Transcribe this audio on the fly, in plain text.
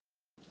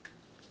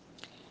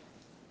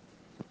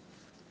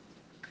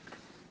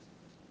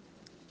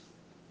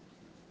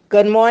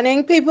Good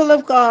morning, people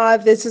of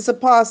God. This is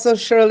Apostle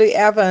Shirley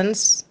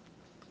Evans.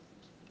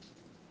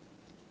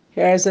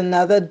 Here's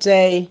another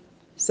day,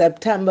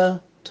 September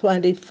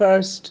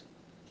 21st,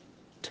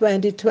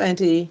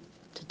 2020.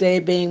 Today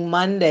being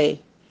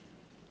Monday.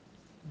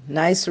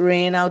 Nice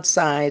rain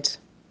outside.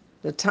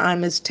 The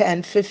time is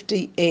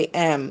 10:50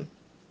 a.m.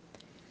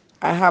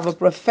 I have a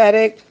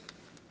prophetic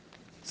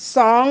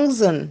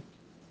songs and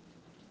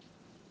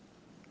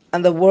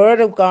the Word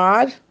of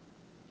God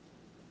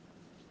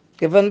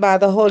given by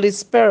the Holy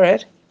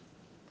Spirit.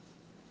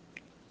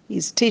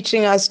 He's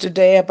teaching us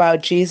today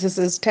about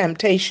Jesus'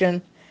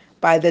 temptation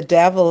by the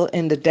devil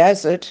in the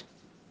desert.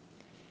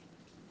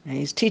 And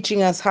he's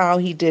teaching us how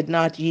he did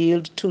not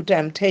yield to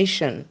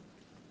temptation.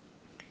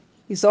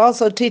 He's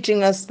also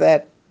teaching us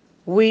that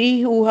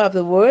we who have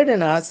the word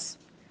in us,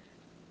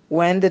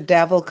 when the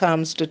devil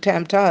comes to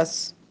tempt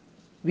us,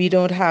 we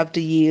don't have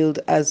to yield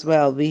as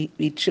well. We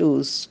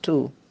choose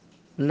to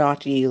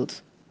not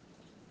yield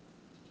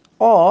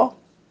or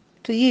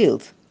to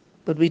yield,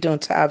 but we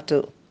don't have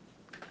to.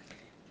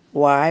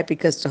 Why?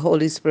 Because the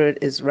Holy Spirit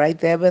is right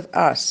there with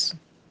us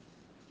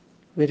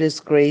with his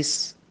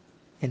grace,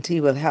 and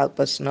he will help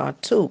us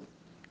not to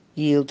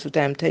yield to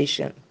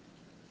temptation.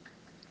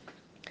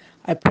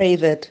 I pray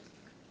that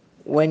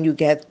when you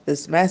get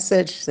this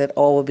message, that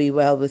all will be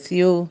well with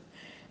you,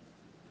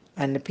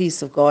 and the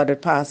peace of God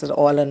that passes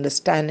all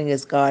understanding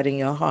is guarding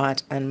your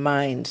heart and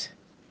mind.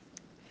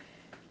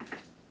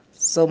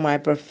 So my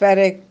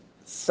prophetic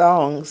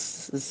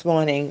songs this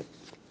morning,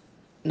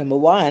 number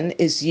one,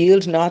 is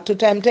yield not to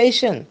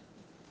temptation,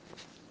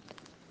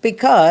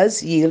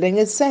 because yielding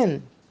is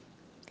sin.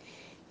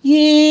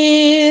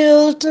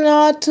 Yield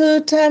not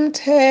to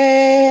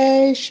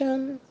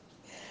temptation,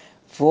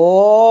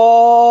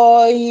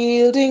 for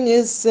yielding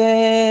is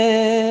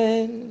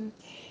sin.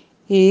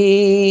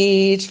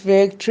 Each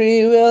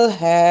victory will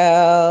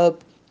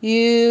help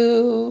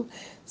you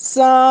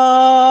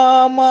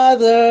some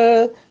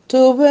other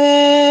to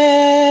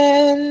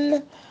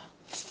win.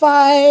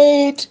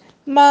 Fight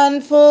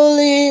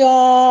manfully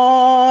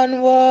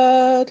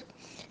onward,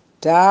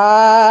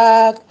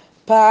 dark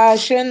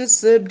passions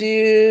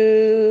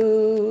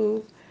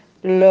subdue.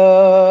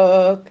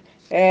 Look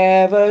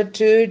ever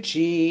to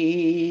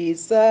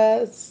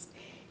Jesus,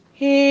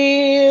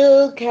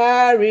 he'll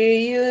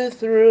carry you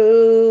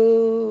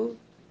through.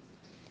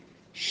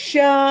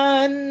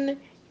 Shun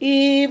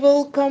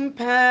evil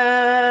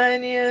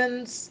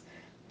companions,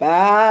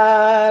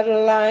 bad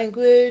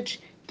language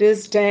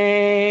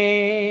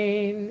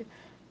disdain.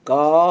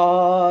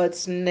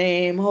 God's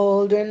name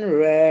hold in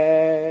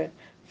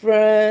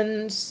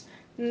reverence,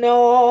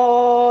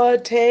 nor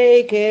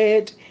take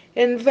it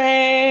in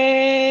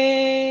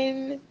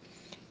vain.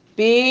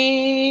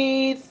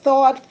 Be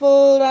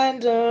thoughtful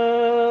and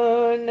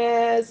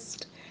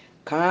earnest,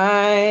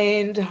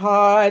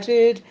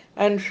 kind-hearted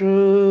and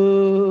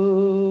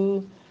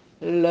true.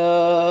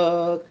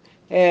 Look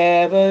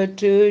ever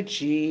to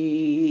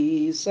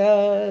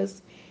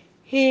Jesus,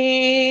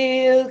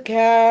 he'll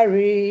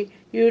carry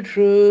you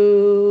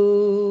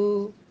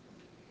through.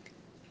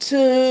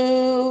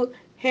 To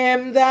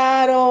him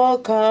that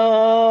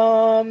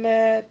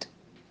overcometh,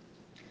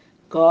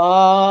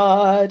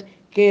 God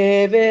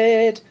give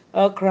it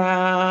a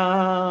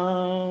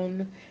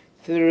crown.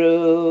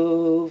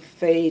 Through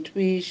faith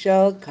we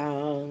shall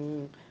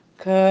conquer,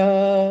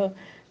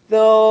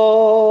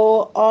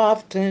 though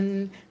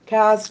often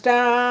cast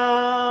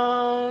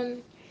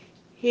down.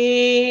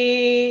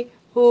 He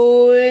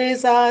who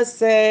is our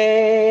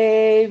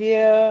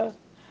Savior,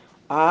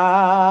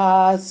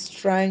 our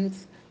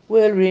strength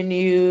will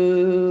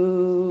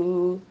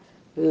renew.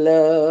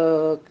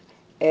 Look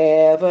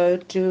ever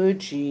to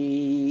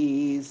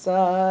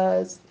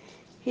Jesus,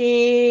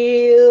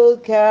 he'll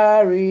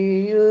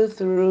carry you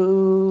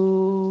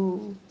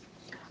through.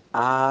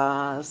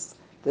 Ask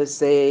the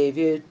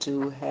Savior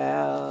to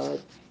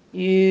help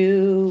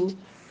you,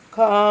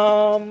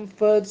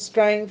 comfort,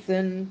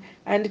 strengthen,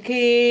 and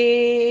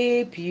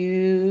keep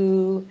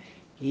you.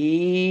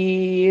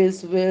 He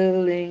is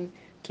willing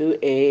to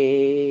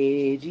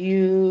aid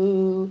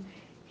you.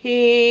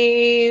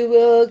 He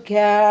will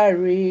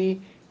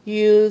carry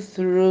you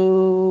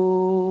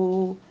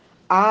through.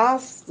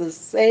 Ask the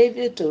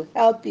Savior to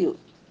help you.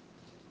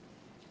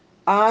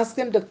 Ask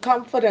him to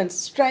comfort and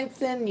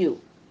strengthen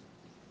you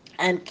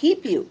and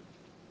keep you.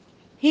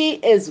 He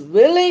is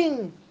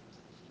willing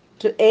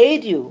to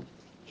aid you.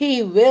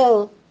 He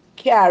will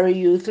carry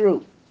you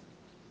through.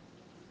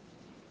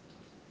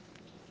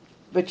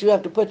 But you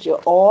have to put your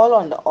all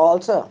on the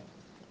altar.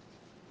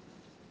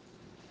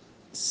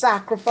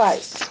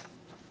 Sacrifice.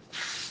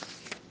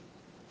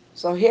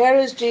 So here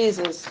is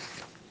Jesus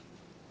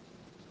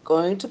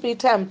going to be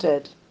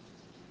tempted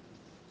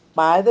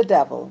by the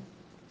devil.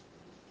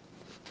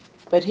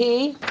 But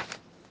he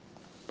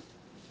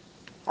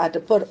had to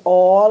put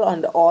all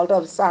on the altar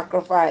of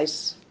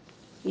sacrifice.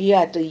 He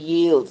had to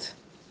yield.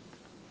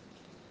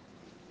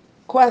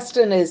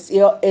 Question is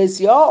your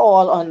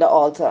all on the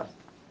altar?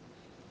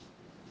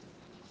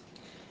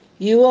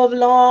 You have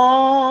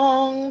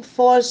longed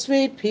for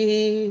sweet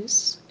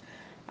peace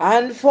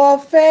and for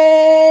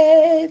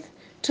faith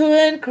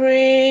to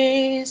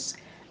increase,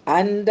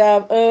 and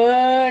have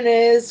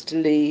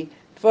earnestly,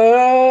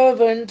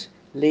 fervently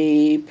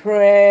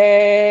prayed.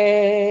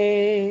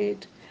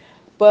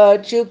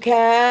 But you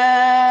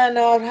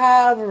cannot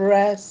have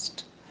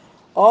rest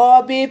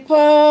or be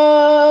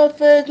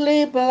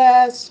perfectly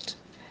blessed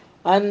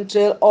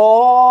until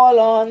all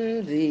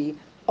on the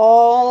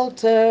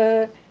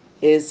altar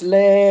is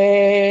laid.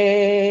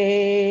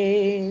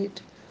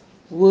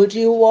 Would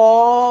you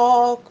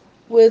walk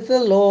with the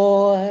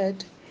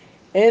Lord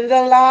in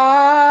the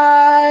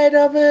light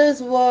of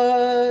His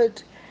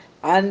word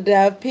and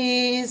have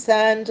peace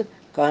and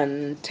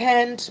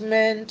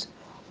contentment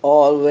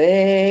always?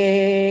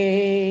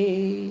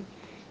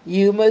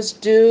 You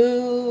must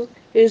do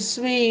His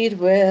sweet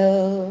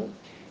will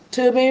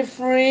to be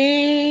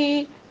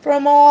free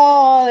from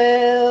all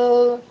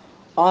ill.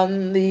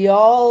 On the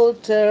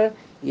altar,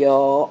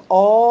 your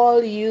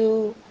all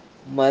you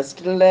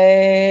must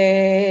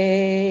lay.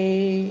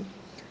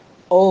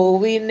 Oh,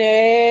 we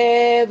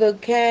never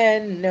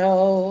can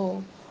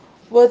know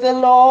what the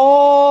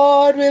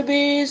Lord will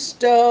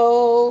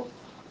bestow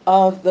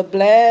of the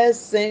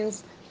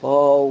blessings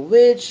for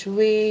which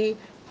we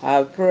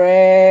have prayed,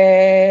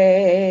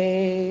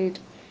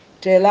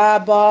 till our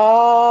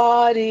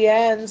body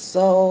and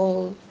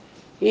soul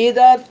He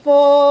doth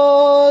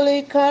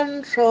fully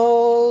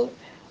control,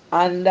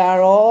 and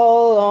our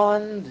all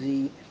on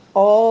the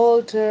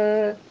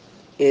altar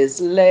is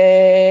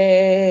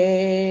laid.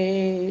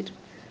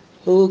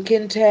 Who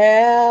can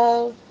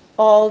tell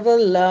all the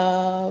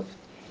love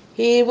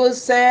He will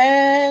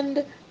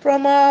send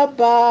from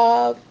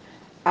above,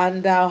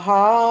 and how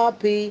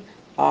happy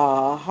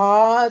our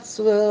hearts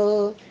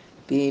will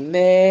be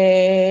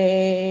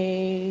made?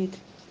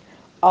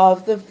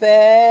 Of the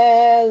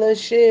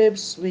fellowship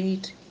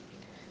sweet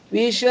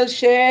we shall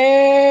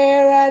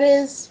share at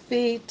His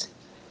feet,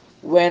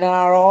 when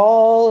our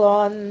all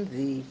on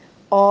the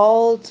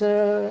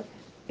altar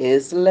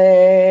is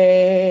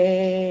laid.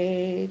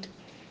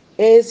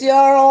 Is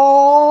your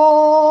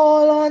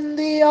all on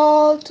the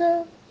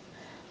altar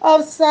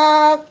of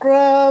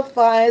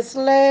sacrifice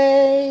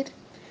laid?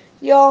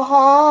 Your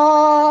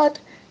heart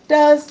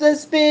does the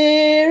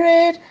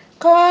Spirit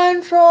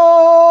control?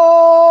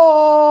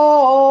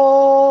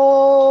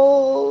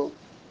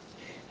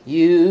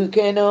 You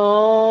can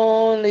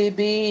only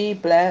be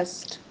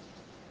blessed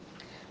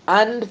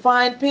and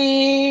find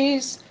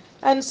peace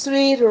and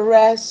sweet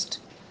rest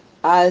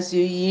as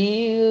you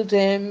yield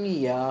Him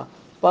your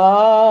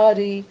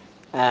body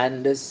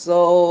and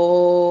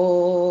soul.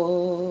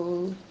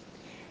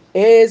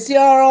 Is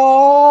your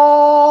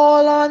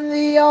all on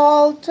the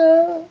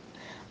altar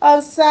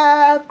of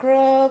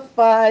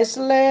sacrifice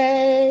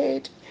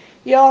laid?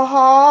 Your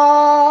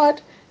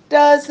heart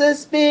does the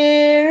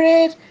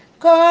Spirit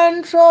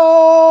control?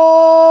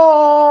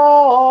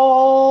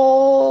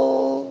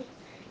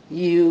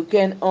 You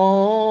can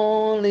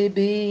only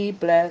be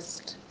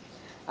blessed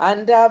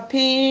and have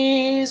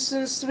peace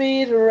and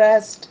sweet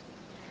rest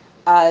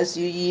as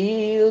you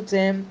yield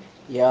Him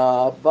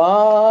your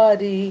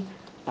body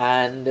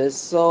and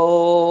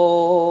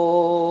soul.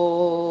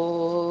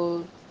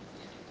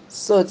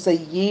 So it's a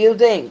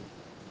yielding.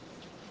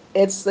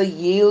 It's the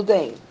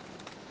yielding.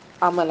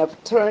 I'm going to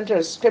turn to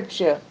a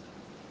scripture.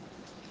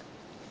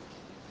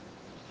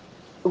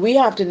 We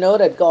have to know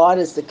that God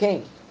is the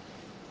king.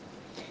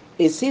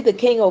 Is He the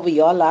king over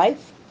your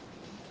life?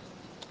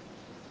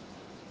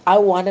 I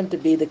want Him to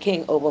be the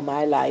king over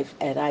my life,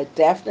 and I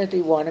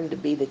definitely want Him to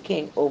be the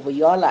king over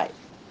your life.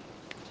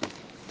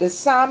 The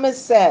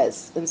psalmist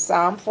says in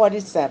Psalm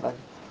 47,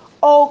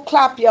 "Oh,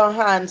 clap your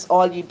hands,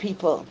 all ye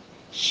people.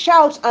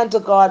 Shout unto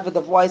God with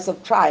the voice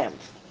of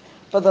triumph.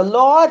 For the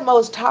Lord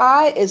Most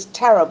High is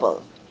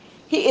terrible.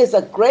 He is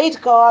a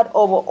great God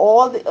over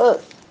all the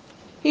earth.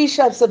 He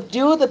shall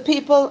subdue the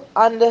people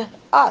under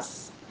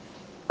us,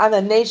 and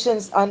the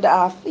nations under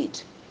our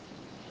feet.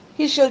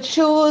 He shall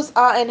choose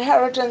our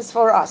inheritance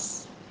for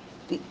us,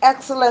 the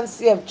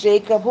excellency of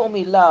Jacob whom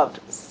He loved,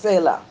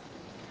 Selah.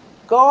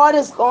 God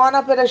is gone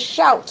up with a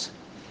shout,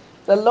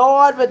 the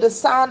Lord with the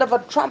sound of a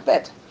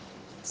trumpet.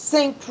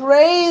 Sing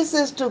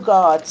praises to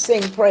God,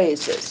 sing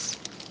praises.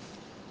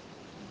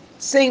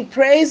 Sing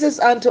praises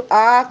unto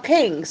our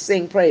King,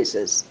 sing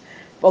praises.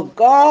 For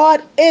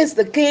God is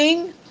the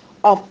King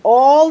of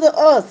all the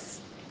earth.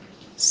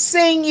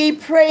 Sing ye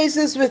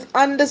praises with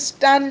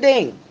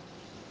understanding.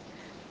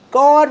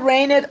 God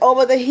reigneth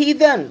over the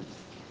heathen.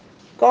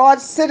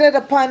 God sitteth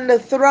upon the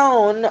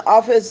throne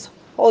of His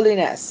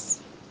holiness.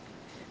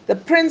 The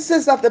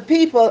princes of the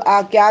people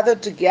are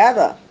gathered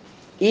together,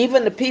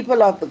 even the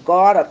people of the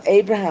God of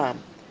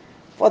Abraham.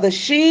 For the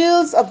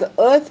shields of the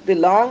earth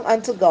belong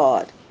unto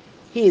God.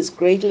 He is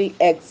greatly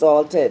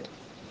exalted.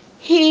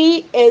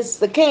 He is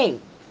the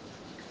king.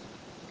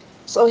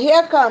 So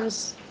here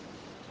comes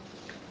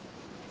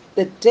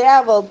the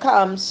devil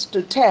comes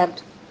to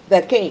tempt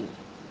the king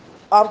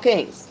of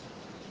kings.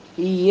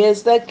 He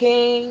is the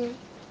king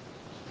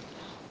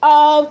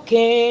of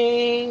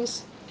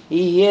kings.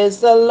 He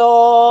is the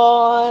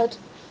Lord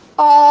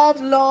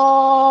of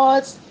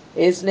lords.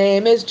 His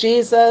name is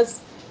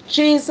Jesus,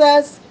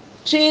 Jesus,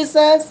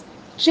 Jesus,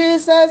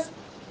 Jesus.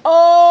 Oh,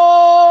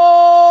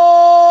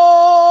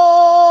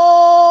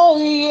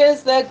 he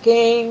is the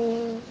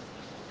King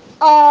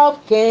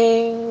of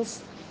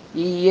kings.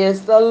 He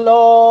is the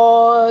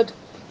Lord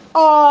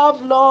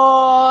of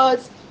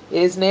lords.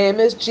 His name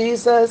is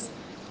Jesus,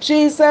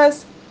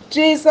 Jesus,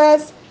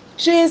 Jesus,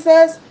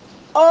 Jesus.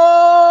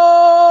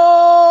 Oh,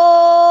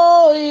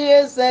 he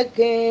is the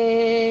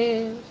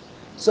King.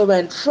 So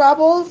when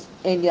troubles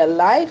in your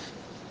life,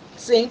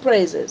 sing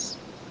praises.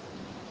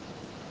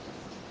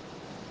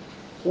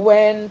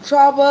 When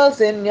troubles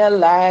in your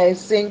life,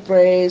 sing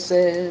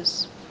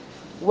praises.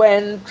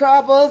 When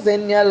troubles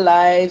in your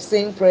life,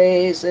 sing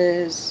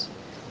praises.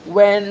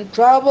 When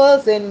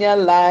troubles in your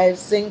life,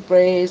 sing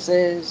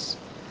praises.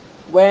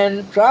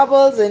 When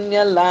troubles in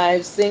your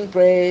life, sing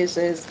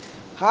praises.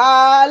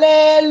 Hallelujah.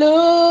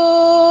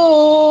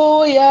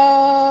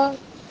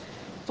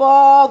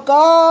 For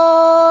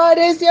God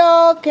is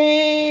your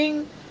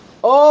King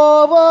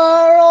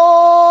over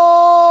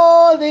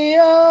all the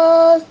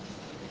earth.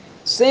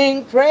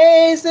 Sing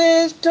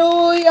praises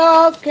to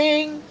your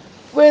King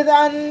with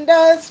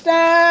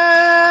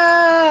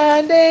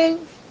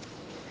understanding.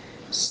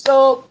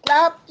 So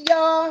clap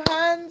your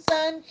hands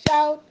and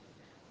shout,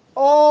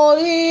 all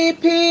ye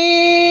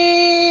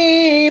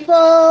people,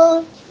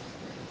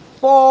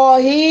 for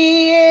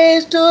he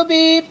is to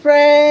be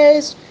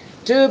praised,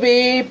 to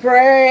be praised.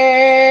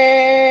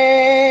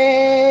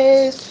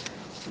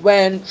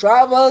 When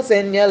troubles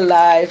in your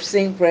life,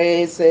 sing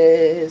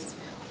praises.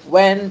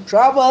 When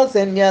troubles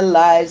in your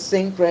life,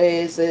 sing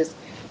praises.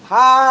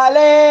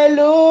 Hallelujah.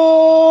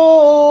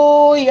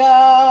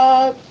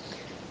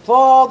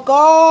 For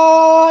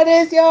God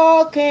is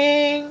your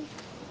King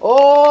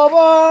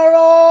over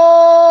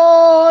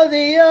all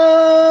the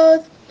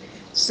earth.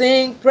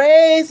 Sing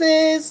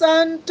praises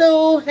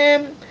unto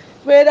him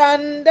with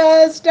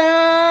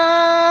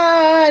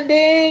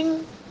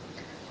understanding.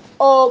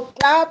 Oh,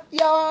 clap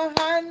your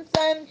hands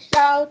and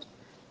shout,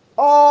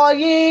 all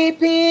ye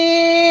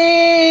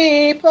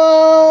people,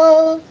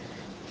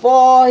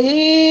 for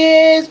he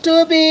is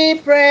to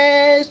be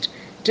praised,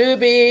 to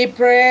be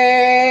praised.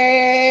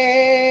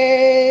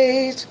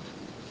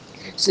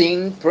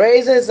 Sing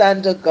praises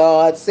unto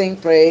God, sing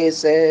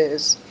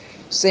praises.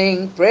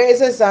 Sing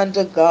praises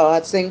unto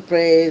God, sing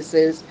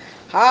praises.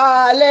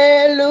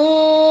 Hallelujah.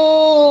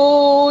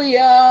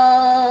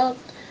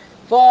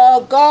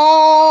 For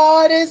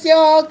God is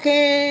your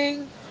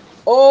King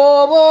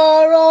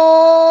over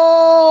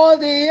all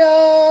the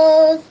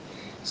earth.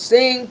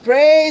 Sing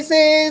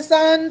praises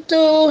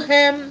unto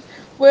him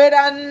with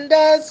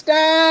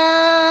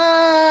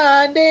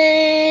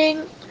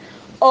understanding.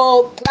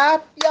 Oh,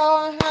 clap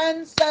your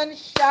hands and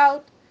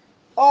shout,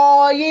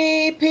 all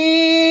ye people,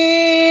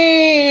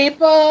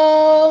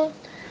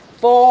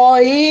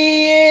 for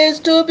he is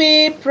to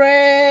be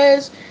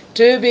praised,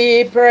 to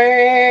be praised.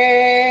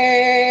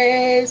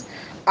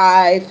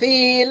 I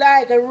feel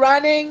like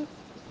running,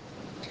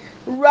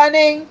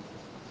 running,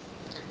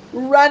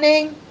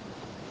 running,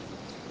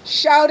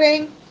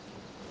 shouting,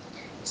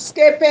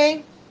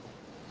 skipping.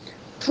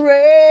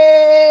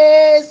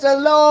 Praise the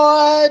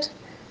Lord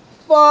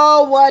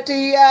for what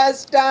he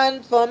has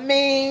done for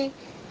me.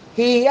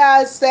 He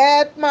has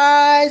set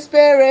my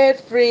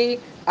spirit free.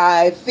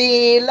 I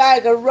feel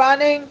like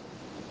running,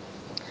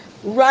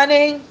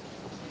 running,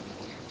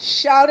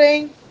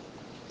 shouting,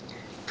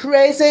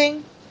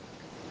 praising.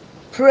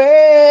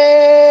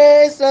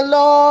 Praise the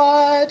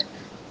Lord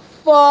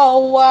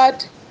for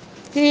what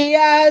he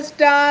has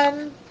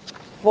done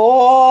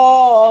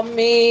for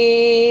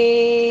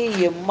me.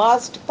 You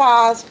must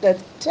pass the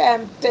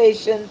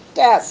temptation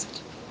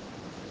test.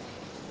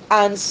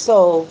 And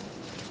so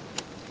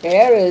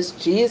here is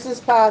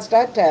Jesus passed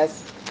that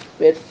test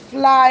with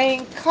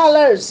flying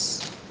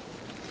colors.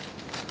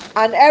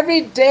 And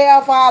every day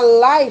of our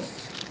life,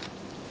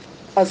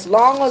 as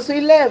long as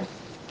we live,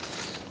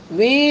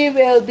 we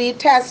will be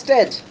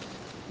tested.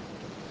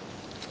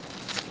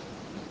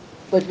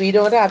 But we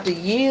don't have to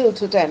yield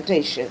to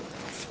temptation,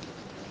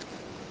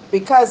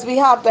 because we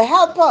have the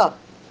helper,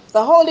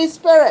 the Holy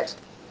Spirit,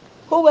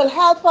 who will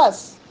help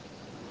us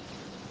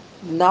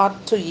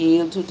not to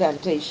yield to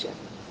temptation.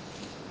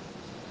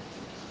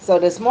 So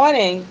this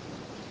morning,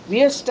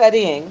 we are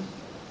studying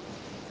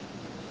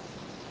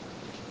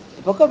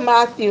the book of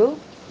Matthew,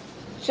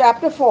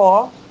 chapter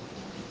 4,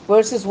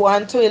 verses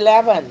 1 to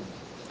 11.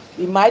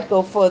 We might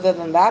go further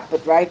than that,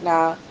 but right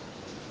now,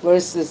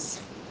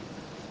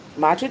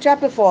 Matthew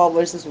chapter 4,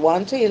 verses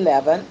 1 to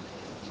 11.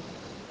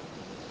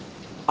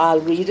 I'll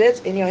read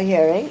it in your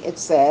hearing. It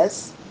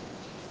says,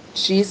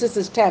 Jesus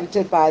is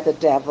tempted by the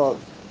devil.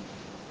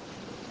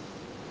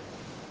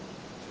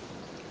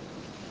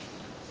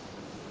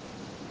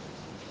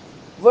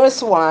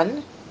 Verse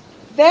 1,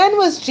 then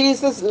was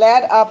Jesus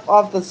led up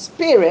of the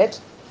Spirit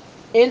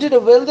into the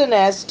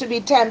wilderness to be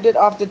tempted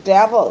of the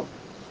devil.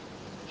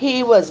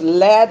 He was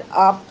led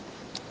up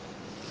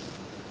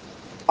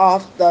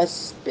of the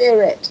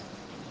Spirit.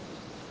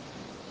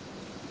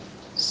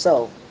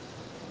 So,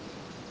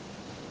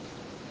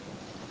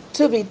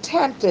 to be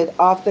tempted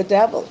of the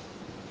devil.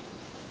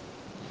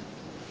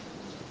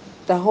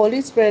 The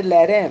Holy Spirit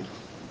led him.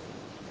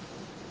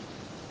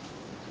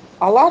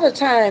 A lot of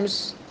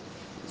times,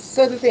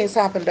 certain things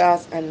happen to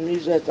us, and we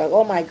just like,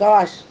 oh my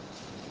gosh,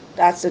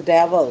 that's the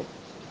devil.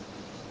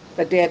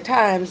 But there are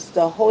times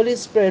the Holy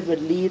Spirit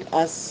would lead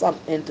us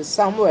into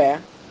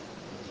somewhere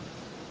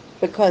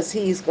because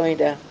He's going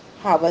to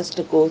have us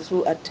to go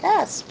through a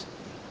test.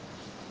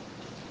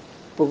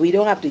 But we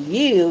don't have to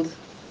yield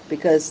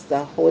because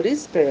the Holy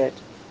Spirit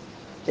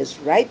is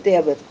right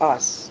there with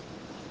us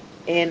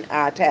in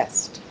our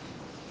test.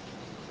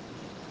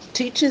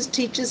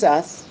 Teaches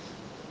us,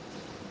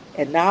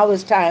 and now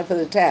it's time for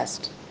the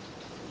test.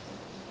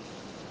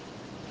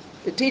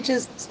 The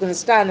teacher's going to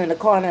stand in the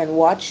corner and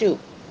watch you.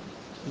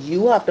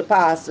 You have to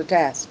pass the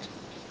test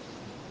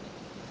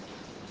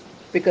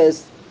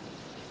because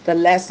the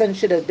lesson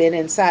should have been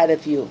inside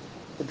of you.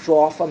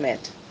 Draw from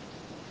it.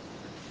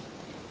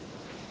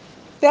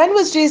 Then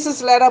was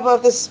Jesus led up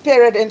of the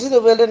Spirit into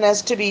the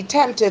wilderness to be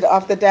tempted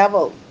of the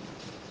devil.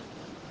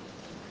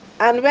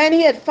 And when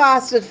he had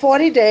fasted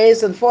 40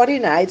 days and 40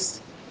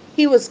 nights,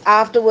 he was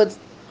afterwards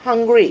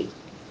hungry.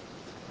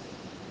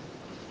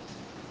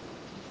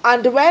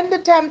 And when the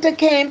tempter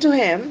came to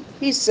him,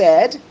 he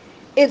said,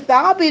 If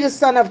thou be the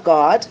Son of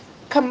God,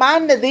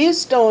 command that these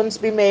stones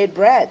be made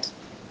bread.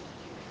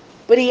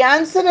 But he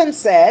answered and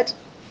said,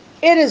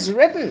 It is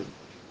written,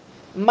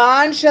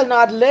 Man shall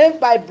not live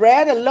by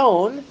bread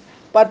alone,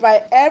 but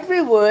by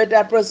every word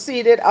that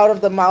proceeded out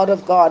of the mouth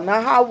of God.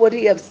 Now, how would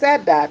he have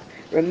said that?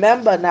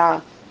 Remember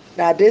now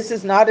this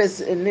is not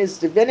in his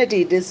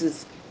divinity. This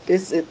is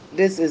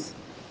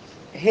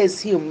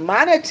his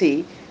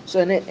humanity. So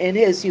in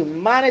his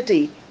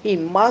humanity, he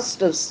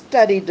must have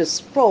studied the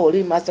scroll.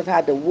 He must have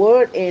had the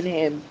word in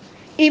him,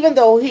 even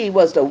though he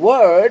was the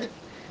word.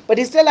 But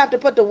he still had to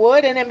put the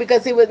word in him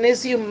because he was in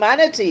his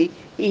humanity.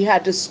 He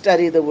had to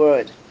study the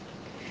word.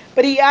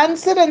 But he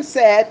answered and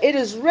said, It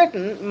is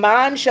written,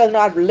 Man shall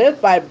not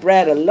live by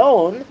bread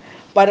alone,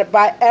 but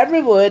by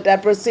every word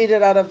that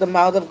proceeded out of the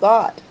mouth of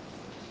God.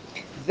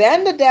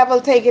 Then the devil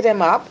taketh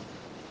him up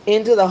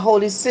into the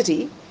holy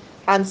city,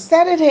 and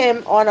setteth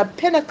him on a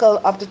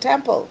pinnacle of the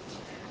temple,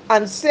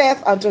 and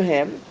saith unto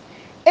him,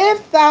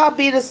 If thou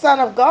be the Son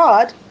of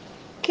God,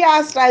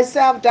 cast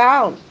thyself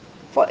down,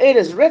 for it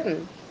is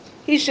written,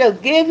 He shall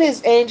give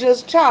his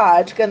angels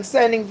charge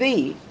concerning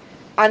thee,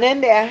 and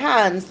in their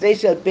hands they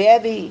shall bear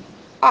thee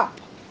up,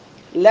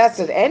 lest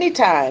at any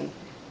time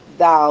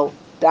thou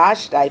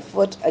dash thy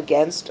foot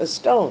against a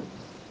stone.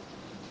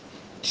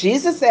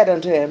 Jesus said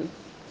unto him,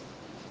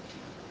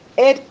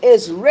 It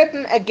is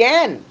written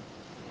again,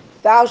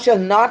 Thou shalt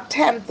not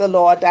tempt the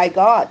Lord thy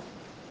God.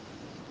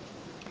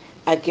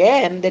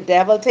 Again the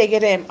devil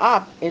taketh him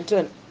up into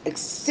an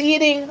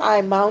exceeding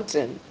high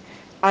mountain,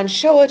 and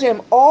showed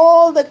him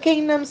all the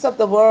kingdoms of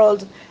the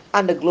world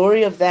and the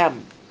glory of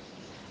them,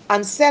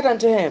 and said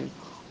unto him,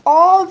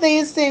 All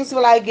these things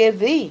will I give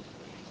thee,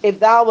 if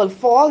thou wilt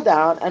fall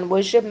down and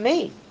worship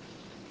me.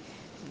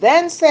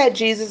 Then said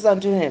Jesus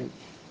unto him,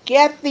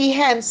 Get thee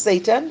hence,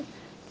 Satan,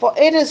 for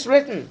it is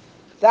written,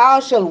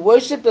 Thou shalt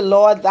worship the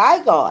Lord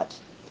thy God,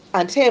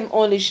 and him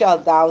only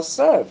shalt thou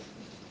serve.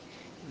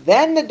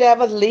 Then the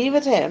devil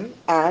leaveth him,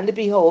 and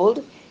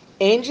behold,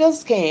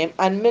 angels came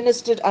and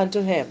ministered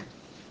unto him.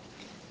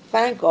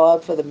 Thank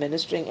God for the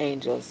ministering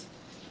angels,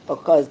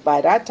 because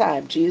by that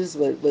time Jesus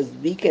was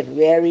weak and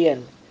weary,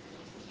 and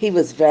he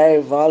was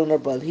very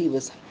vulnerable. He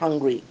was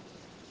hungry.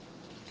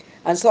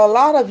 And so a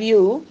lot of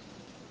you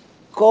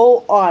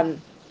go on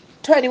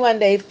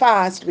 21-day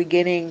fast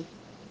beginning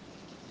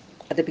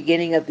at the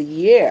beginning of the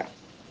year.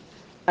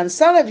 And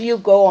some of you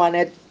go on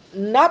it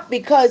not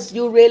because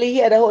you really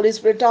hear the Holy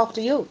Spirit talk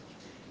to you.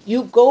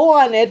 You go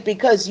on it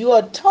because you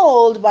are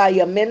told by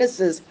your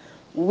ministers,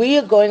 we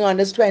are going on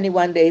this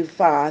 21-day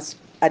fast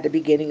at the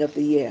beginning of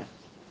the year.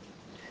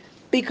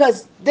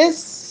 Because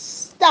this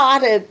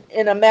started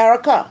in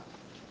America.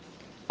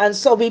 And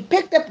so we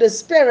picked up the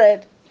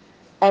spirit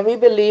and we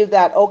believe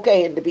that,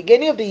 okay, in the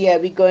beginning of the year,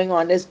 we're going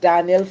on this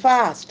Daniel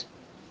fast.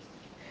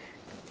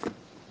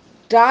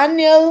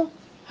 Daniel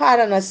had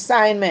an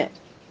assignment.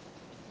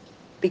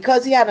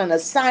 Because he had an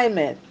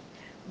assignment,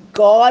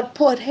 God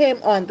put him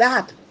on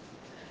that.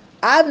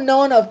 I've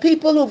known of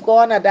people who've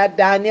gone on that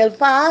Daniel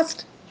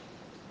fast,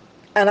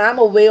 and I'm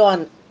away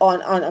on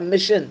a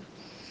mission.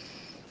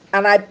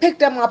 And I picked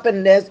them up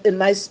in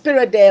my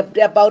spirit. They're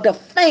about to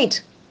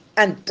faint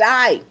and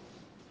die.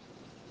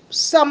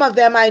 Some of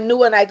them I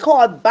knew, and I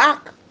called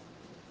back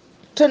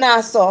to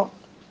Nassau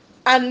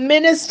and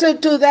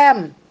ministered to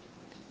them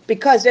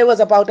because they was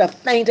about to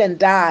faint and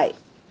die.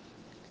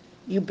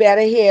 You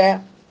better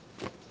hear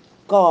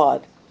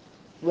God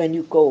when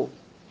you go,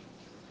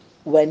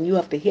 when you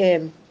have to hear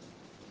him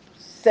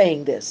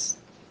saying this,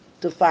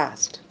 to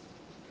fast.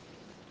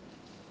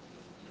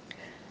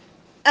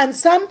 And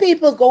some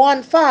people go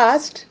on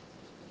fast,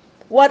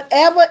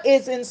 whatever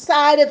is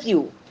inside of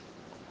you,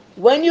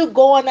 when you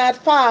go on that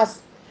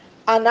fast,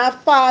 and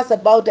that fast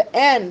about to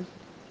end,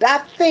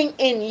 that thing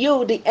in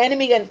you, the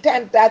enemy can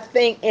tempt that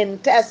thing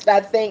and test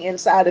that thing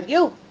inside of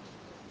you.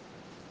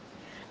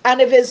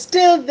 And if it's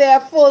still there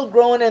full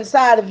grown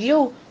inside of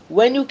you,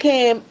 when you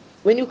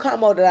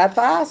come out of that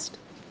fast,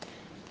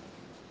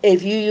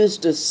 if you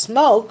used to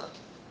smoke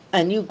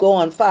and you go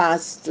on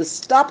fast to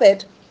stop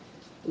it,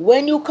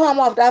 when you come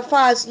off that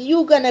fast,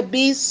 you're gonna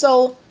be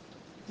so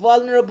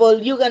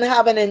vulnerable. You're gonna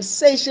have an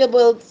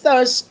insatiable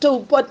thirst to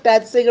put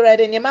that cigarette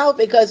in your mouth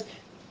because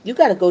you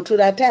gotta go through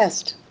that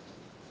test.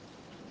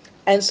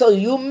 And so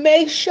you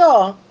make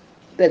sure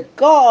that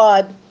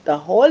God, the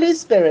Holy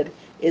Spirit,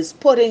 is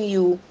putting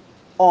you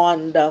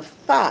on the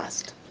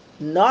fast,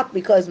 not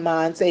because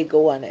man say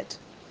go on it.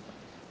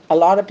 A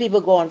lot of people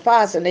go on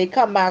fast and they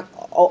come back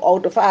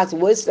out the fast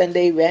worse than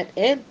they went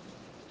in.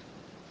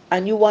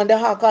 And you wonder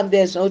how come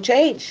there's no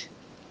change.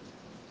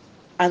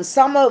 And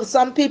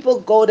some people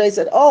go, they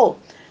said, oh,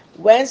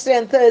 Wednesday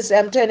and Thursday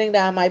I'm turning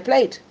down my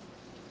plate.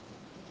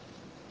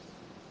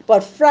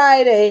 But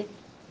Friday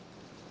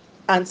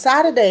and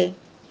Saturday,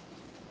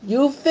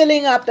 you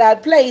filling up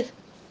that plate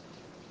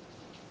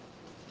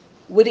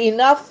with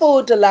enough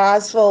food to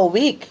last for a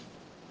week.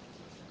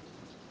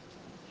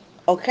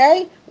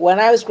 Okay? When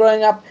I was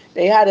growing up,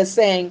 they had a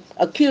saying,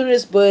 a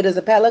curious bird is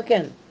a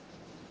pelican.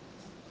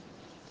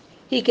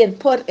 He can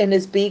put in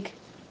his beak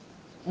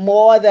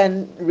more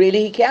than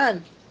really he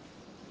can.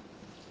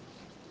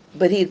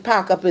 But he'd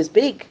pack up his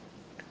beak.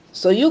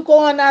 So you go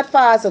on that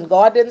fast and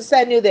God didn't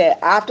send you there.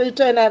 After you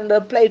turn on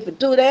the plate for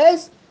 2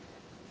 days,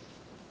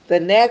 the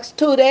next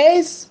 2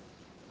 days,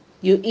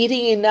 you're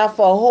eating enough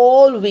for a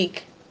whole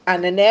week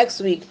and the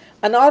next week.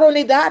 And not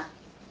only that,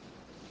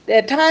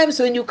 there are times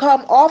when you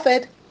come off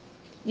it,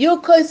 you're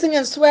cursing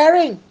and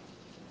swearing.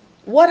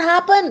 What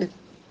happened?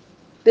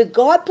 Did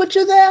God put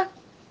you there?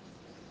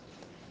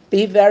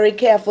 Be very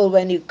careful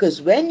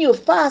because when you're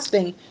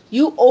fasting,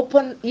 you're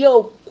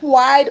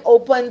quite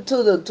open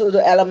to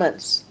the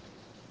elements.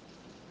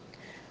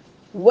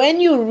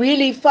 When you're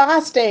really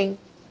fasting,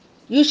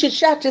 you should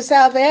shut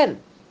yourself in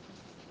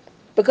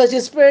because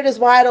your spirit is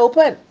wide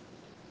open.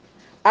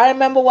 I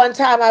remember one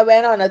time I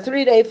went on a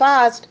 3-day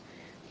fast,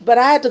 but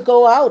I had to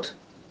go out.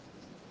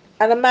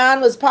 And a man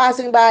was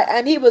passing by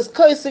and he was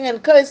cursing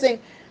and cursing.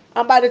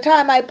 And by the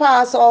time I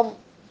past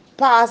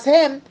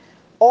him,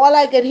 all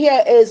I could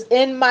hear is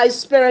in my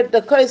spirit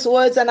the curse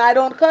words, and I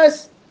don't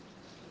curse.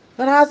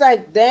 And I was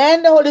like,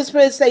 then the Holy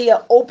Spirit said, you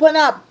open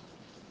up.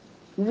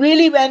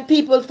 Really, when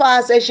people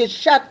fast, they should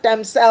shut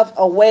themselves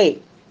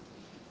away.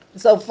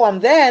 So from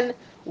then,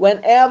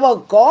 whenever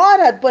God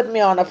had put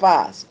me on a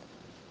fast,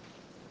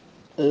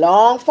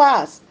 long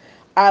fast,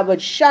 I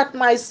would shut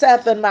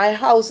myself in my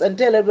house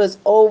until it was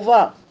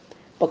over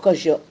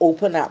because you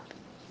open up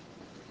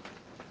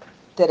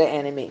to the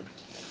enemy.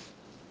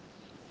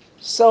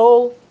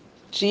 So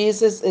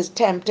Jesus is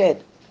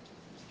tempted.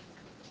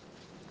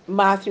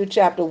 Matthew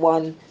chapter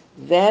 1.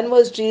 Then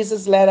was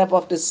Jesus led up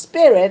of the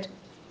Spirit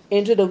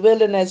into the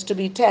wilderness to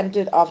be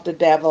tempted of the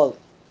devil.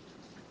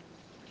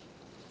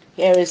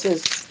 Here is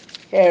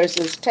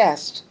his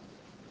test.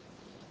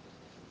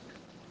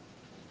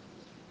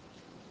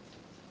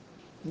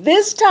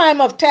 This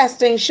time of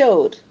testing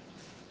showed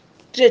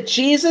that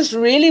Jesus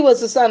really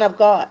was the Son of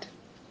God,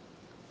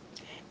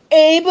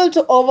 able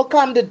to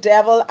overcome the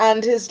devil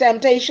and his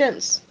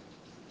temptations.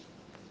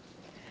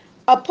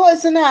 A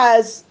person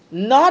has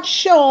not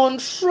shown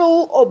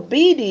true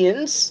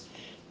obedience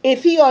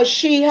if he or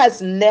she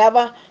has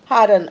never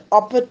had an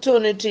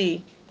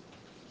opportunity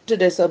to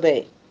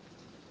disobey.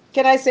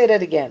 Can I say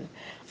that again?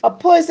 A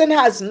person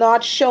has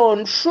not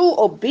shown true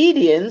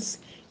obedience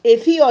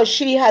if he or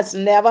she has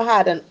never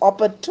had an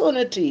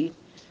opportunity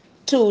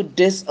to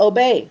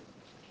disobey.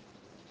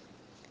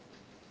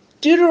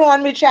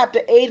 Deuteronomy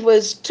chapter 8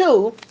 verse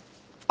 2,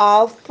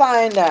 I'll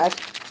find that.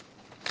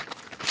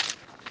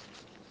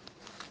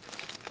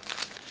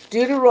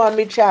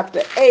 Deuteronomy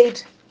chapter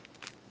 8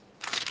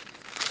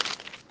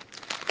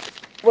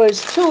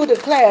 verse 2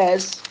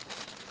 declares,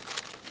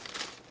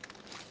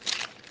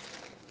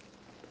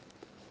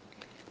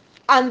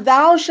 and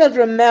thou shalt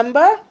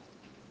remember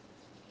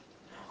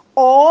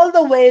all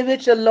the way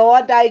which the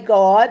Lord thy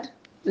God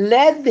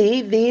led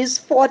thee these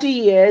 40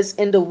 years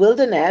in the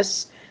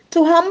wilderness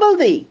to humble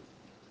thee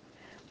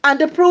and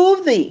to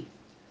prove thee,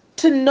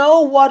 to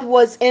know what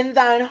was in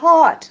thine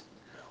heart,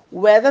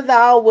 whether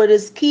thou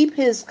wouldest keep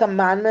his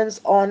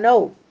commandments or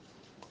no.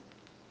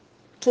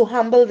 To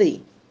humble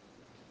thee,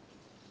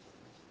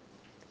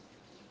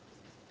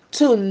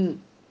 to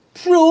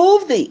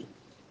prove thee,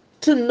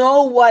 to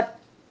know what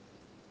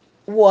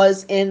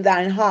was in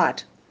thine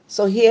heart.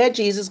 So here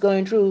Jesus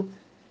going through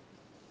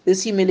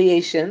this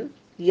humiliation.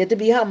 He had to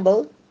be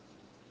humble.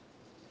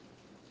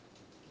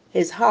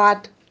 His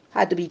heart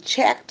had to be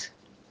checked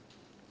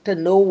to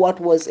know what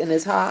was in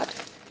his heart,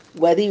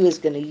 whether he was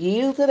going to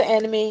yield to the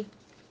enemy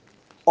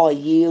or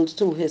yield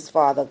to his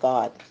Father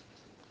God.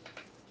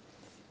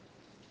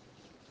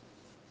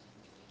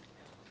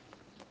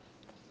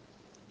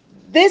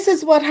 This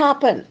is what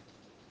happened.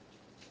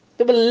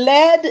 They were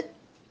led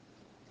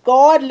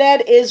God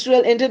led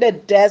Israel into the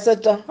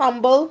desert to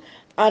humble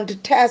and to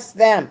test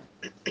them.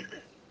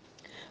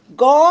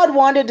 God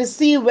wanted to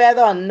see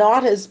whether or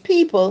not his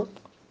people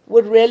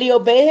would really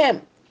obey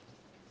him.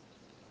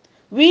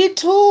 We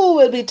too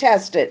will be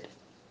tested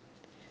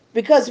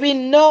because we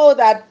know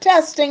that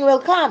testing will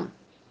come.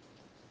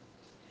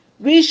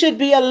 We should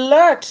be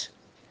alert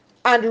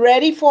and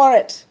ready for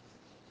it.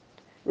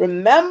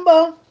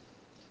 Remember,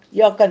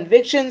 your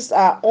convictions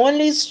are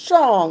only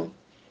strong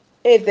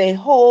if they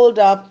hold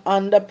up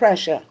under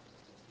pressure.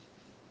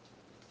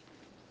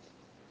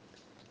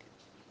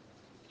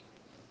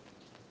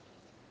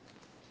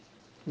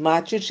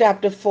 Matthew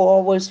chapter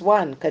 4 verse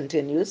 1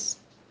 continues.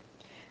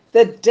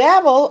 The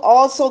devil,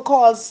 also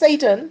called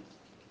Satan,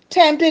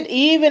 tempted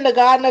Eve in the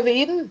Garden of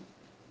Eden.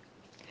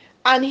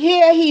 And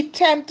here he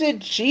tempted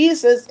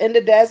Jesus in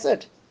the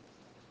desert.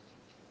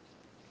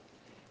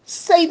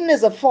 Satan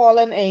is a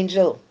fallen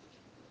angel.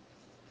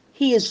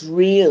 He is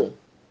real.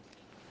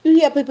 You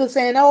hear people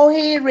saying, oh,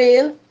 he ain't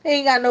real. He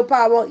ain't got no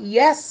power.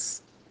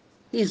 Yes,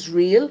 he's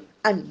real.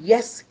 And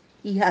yes,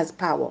 he has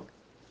power.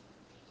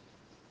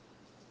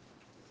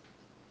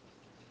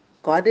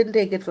 God didn't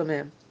take it from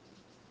him.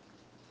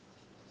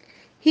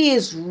 He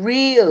is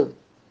real.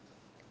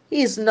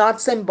 He is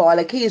not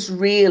symbolic. He is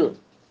real.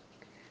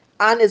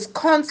 And is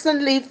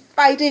constantly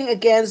fighting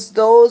against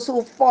those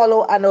who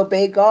follow and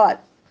obey God.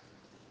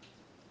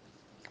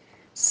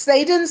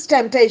 Satan's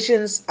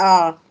temptations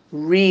are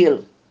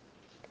real.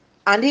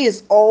 And he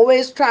is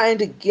always trying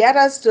to get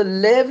us to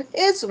live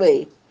his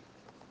way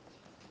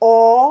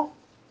or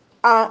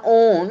our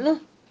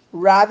own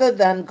rather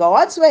than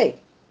God's way.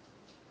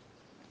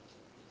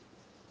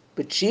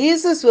 But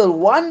Jesus will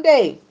one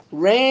day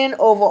reign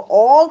over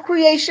all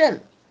creation.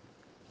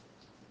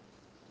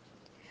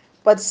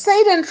 But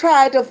Satan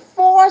tried to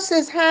force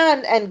his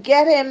hand and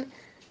get him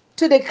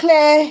to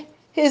declare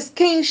his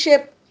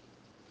kingship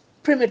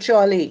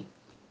prematurely.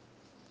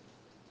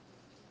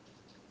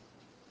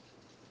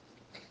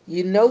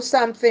 You know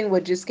something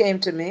what just came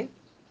to me?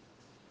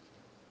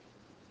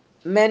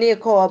 Many are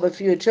called, but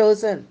few are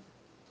chosen.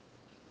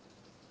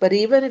 But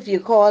even if you're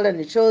called and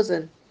you're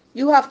chosen,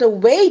 you have to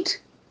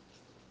wait.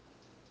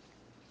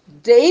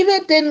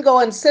 David didn't go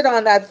and sit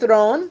on that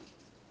throne.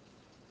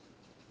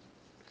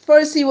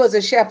 First, he was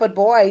a shepherd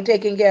boy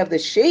taking care of the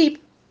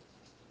sheep,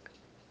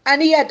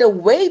 and he had to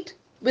wait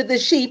with the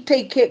sheep,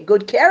 take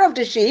good care of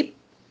the sheep,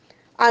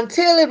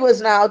 until it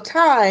was now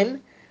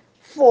time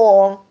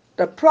for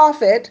the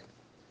prophet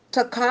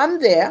to come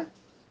there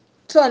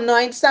to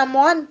anoint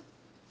someone.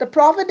 The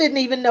prophet didn't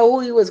even know who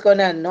he was going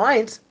to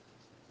anoint,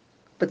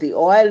 but the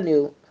oil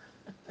knew.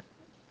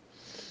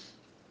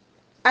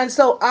 And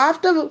so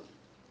after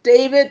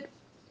David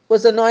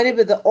was anointed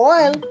with the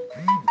oil,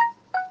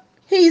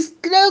 he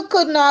still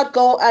could not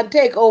go and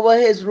take over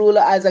his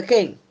ruler as a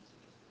king.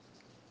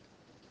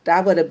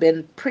 That would have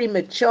been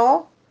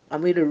premature.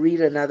 I'm going to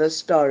read another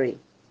story.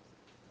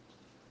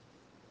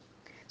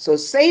 So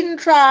Satan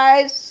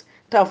tries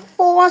to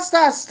force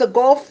us to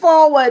go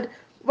forward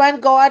when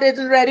God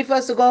isn't ready for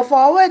us to go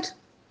forward.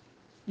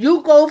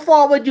 You go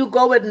forward, you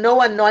go with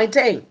no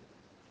anointing.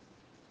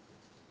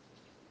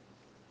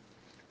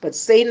 But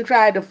Satan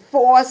tried to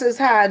force his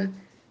hand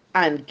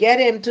and get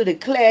him to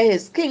declare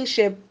his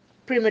kingship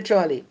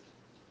prematurely.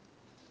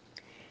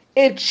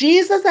 If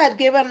Jesus had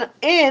given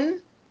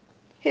in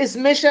his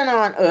mission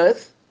on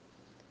earth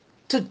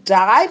to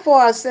die for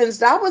our sins,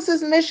 that was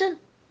his mission.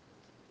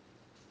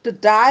 To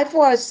die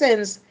for our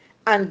sins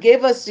and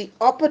give us the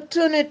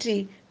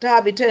opportunity to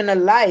have eternal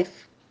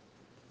life,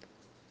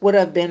 would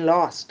have been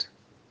lost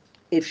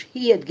if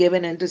he had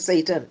given in to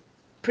Satan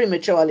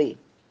prematurely.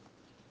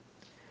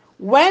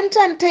 When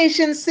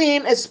temptations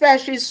seem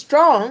especially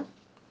strong,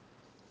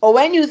 or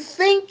when you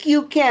think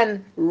you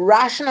can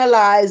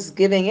rationalize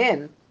giving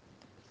in,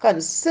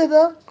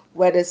 consider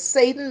whether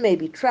Satan may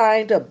be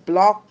trying to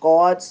block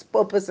God's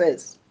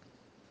purposes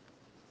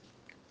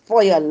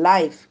for your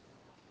life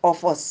or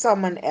for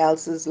someone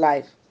else's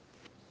life.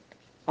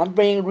 I'm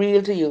being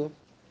real to you.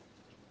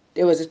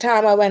 There was a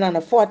time I went on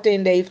a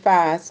 14-day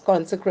fast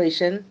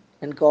consecration,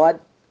 and God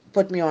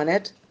put me on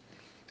it.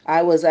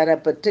 I was at a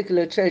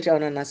particular church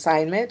on an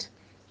assignment,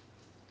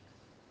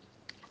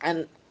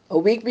 and a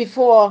week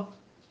before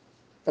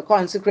the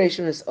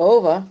consecration was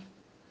over,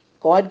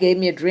 God gave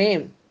me a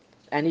dream,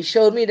 and he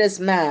showed me this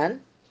man.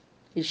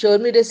 He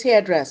showed me this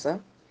hairdresser.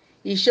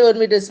 He showed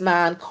me this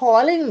man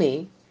calling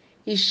me.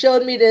 He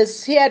showed me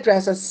this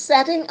hairdresser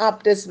setting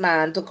up this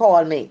man to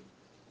call me.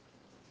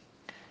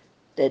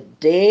 The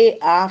day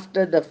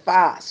after the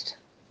fast,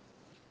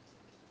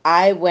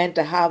 I went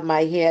to have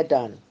my hair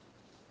done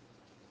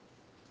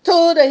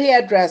to the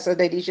hairdresser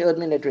that he showed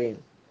me in the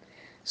dream.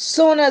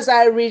 Soon as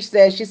I reached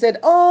there, she said,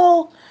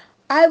 oh,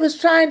 I was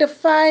trying to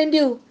find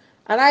you,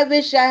 and I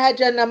wish I had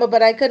your number,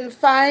 but I couldn't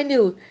find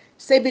you.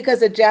 Say,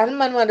 because a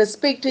gentleman wanted to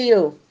speak to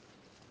you.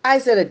 I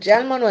said, a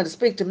gentleman wanted to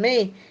speak to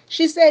me?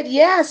 She said,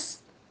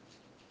 yes.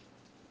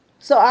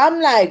 So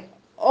I'm like,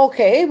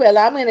 okay, well,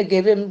 I'm going to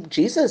give him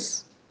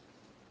Jesus.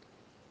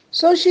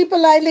 So she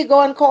politely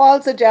go and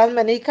calls the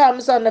gentleman. He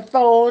comes on the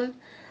phone.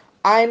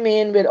 I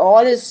mean, with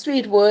all his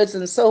sweet words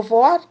and so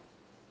forth.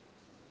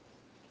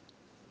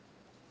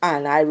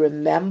 And I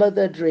remember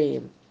the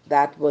dream.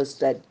 That was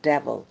the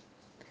devil.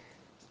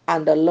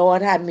 And the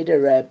Lord had me to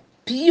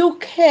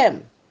rebuke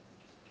him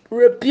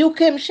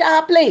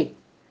sharply.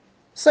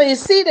 So you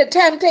see, the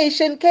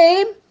temptation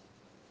came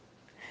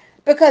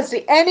because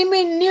the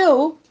enemy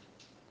knew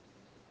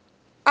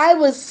I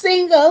was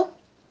single,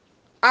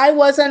 I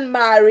wasn't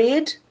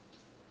married.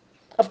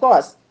 Of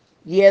course,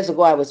 years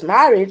ago I was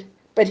married,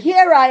 but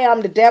here I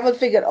am. The devil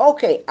figured,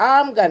 okay,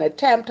 I'm going to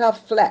tempt her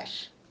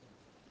flesh.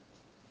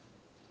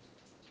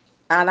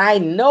 And I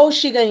know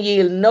she can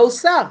yield. No,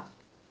 sir.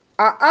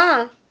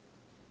 God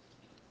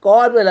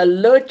will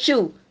alert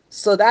you.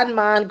 So that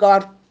man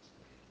got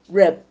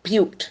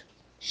rebuked,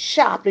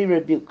 sharply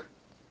rebuked.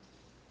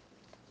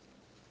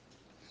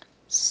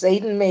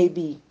 Satan may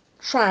be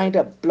trying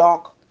to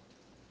block.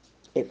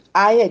 If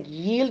I had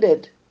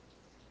yielded,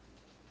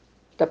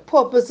 the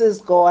purposes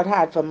God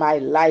had for my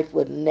life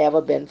would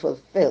never been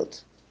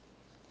fulfilled.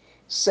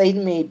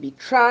 Satan may be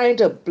trying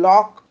to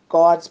block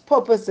God's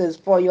purposes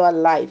for your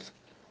life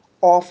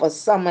or for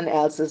someone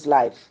else's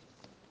life.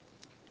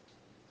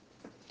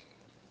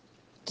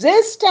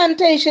 This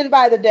temptation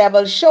by the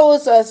devil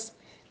shows us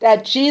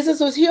that Jesus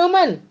was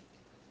human.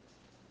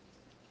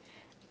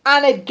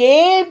 And it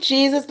gave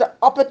Jesus the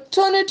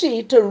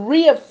opportunity to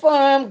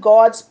reaffirm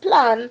God's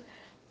plan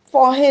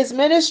for his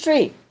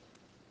ministry.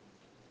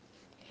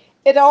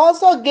 It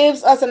also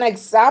gives us an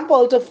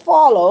example to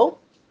follow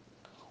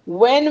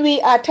when we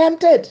are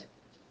tempted.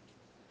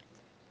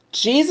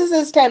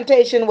 Jesus'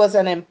 temptation was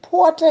an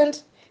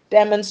important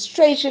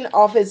demonstration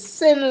of his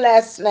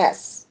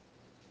sinlessness.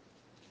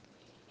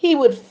 He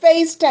would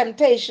face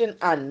temptation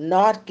and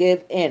not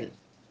give in.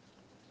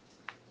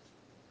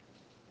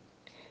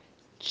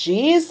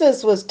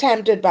 Jesus was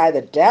tempted by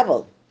the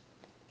devil,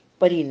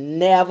 but he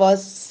never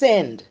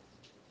sinned.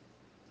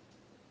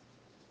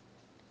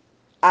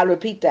 I'll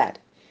repeat that.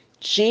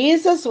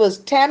 Jesus was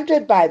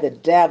tempted by the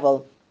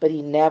devil, but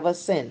he never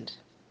sinned.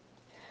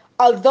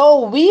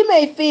 Although we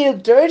may feel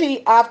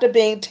dirty after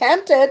being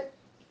tempted,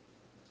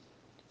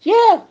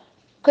 yeah,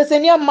 because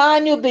in your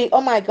mind you'll be, oh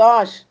my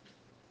gosh,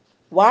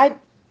 why?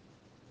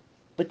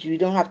 But you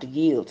don't have to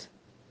yield.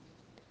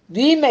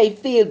 We may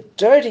feel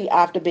dirty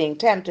after being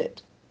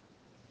tempted.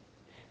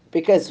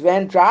 Because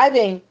when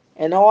driving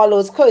and all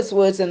those curse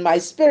words in my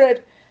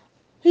spirit,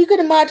 you could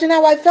imagine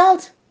how I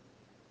felt.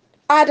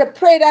 I had to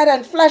pray that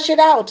and flush it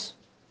out.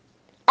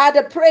 I had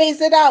to praise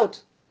it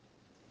out.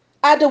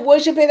 I had to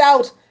worship it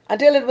out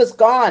until it was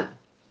gone.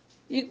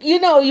 You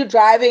know, you're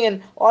driving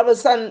and all of a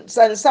sudden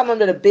someone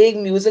with a big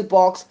music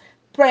box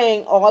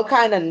praying all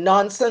kind of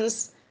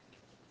nonsense,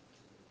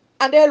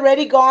 and they're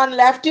already gone,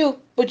 left you,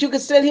 but you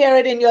can still hear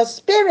it in your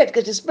spirit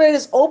because your spirit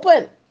is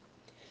open.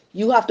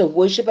 You have to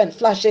worship and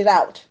flush it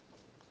out.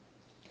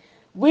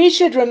 We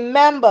should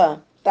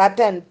remember that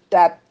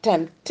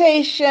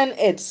temptation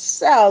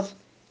itself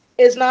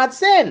is not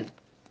sin.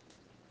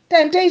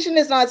 Temptation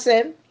is not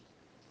sin.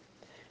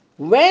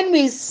 When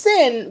we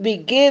sin, we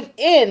give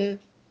in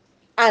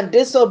and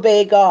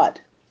disobey God.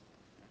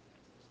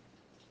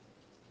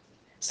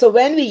 So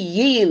when we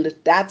yield,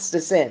 that's the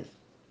sin.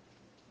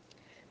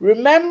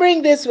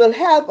 Remembering this will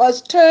help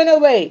us turn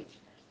away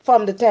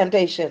from the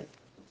temptation.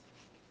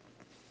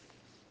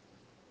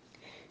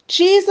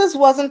 Jesus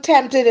wasn't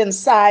tempted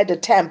inside the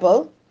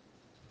temple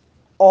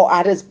or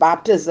at his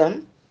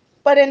baptism,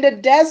 but in the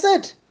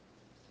desert,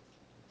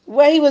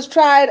 where he was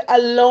tried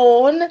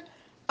alone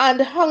and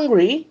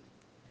hungry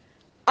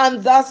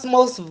and thus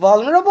most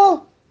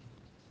vulnerable.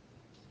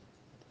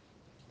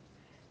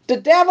 The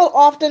devil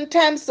often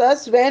tempts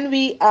us when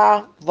we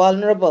are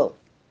vulnerable,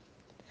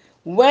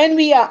 when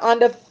we are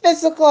under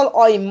physical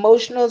or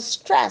emotional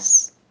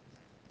stress.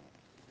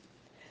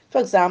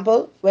 For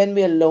example, when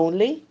we are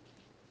lonely.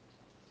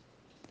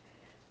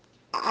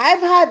 I've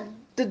had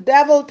the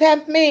devil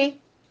tempt me.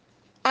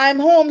 I'm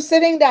home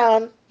sitting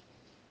down,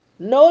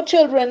 no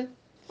children,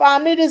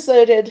 family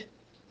deserted.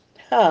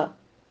 Huh.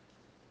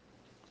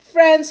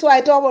 Friends who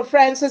I thought were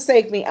friends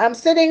forsake me. I'm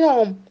sitting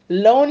home,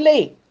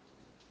 lonely.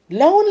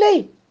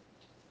 Lonely.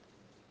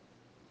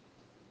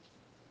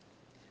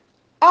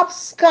 Up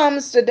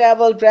comes the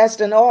devil dressed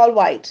in all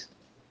white.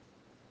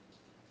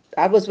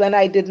 That was when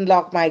I didn't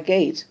lock my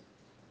gate.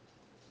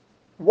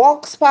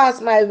 Walks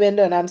past my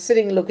window and I'm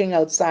sitting looking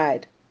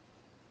outside.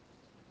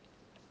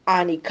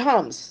 And he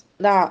comes.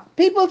 Now,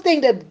 people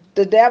think that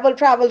the devil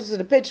travels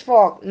with a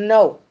pitchfork.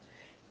 No.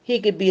 He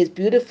could be as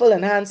beautiful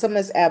and handsome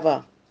as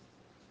ever.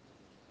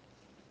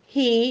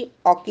 He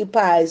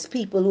occupies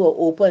people who are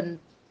open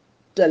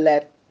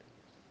to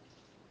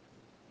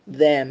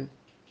them,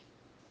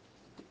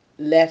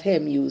 let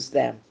him use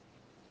them.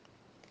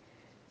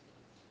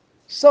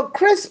 So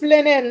crisp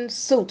linen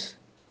suit.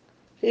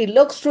 He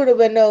looks through the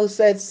window,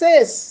 said,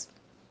 sis.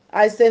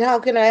 I said, how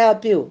can I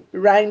help you?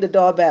 Rang the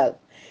doorbell.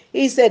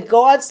 He said,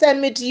 God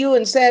sent me to you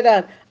and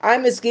said, I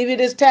must give you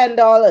this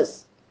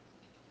 $10.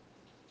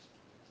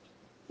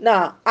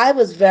 Now, I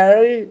was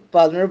very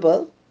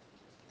vulnerable.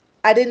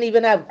 I didn't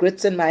even have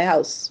grits in my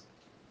house.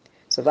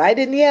 So if I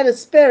didn't hear the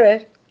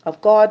Spirit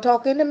of God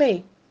talking to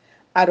me,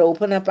 I'd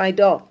open up my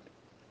door.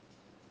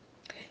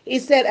 He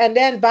said, and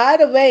then by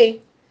the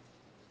way,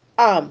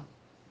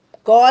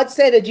 God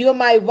said that you're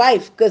my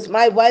wife because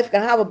my wife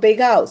can have a big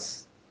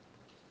house.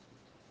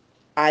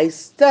 I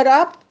stood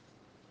up.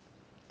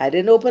 I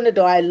didn't open the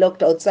door. I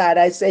looked outside.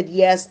 I said,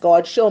 yes,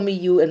 God, show me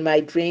you in my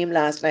dream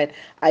last night.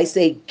 I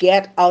say,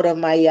 get out of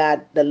my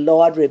yard. The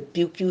Lord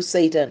rebuke you,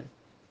 Satan.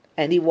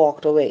 And he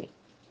walked away.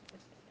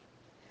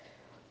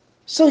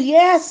 So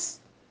yes,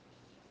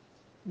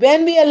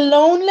 when we are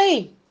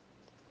lonely,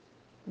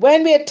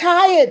 when we are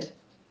tired,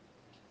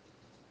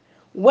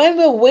 when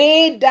we're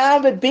weighed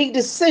down with big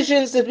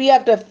decisions that we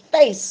have to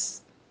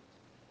face,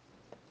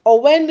 or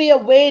when we are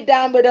weighed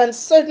down with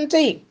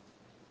uncertainty,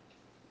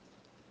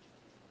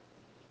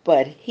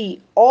 but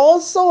he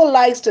also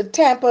likes to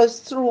tempt us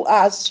through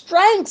our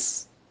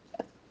strengths,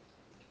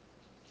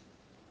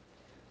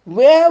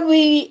 where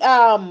we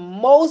are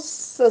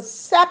most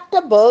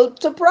susceptible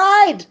to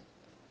pride.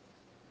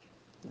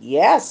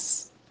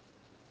 Yes.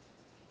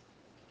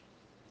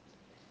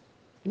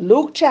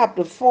 Luke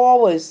chapter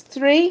 4 verse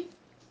 3.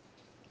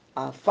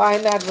 I'll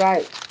find that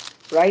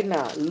right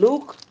now.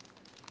 Luke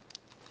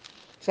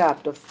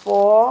chapter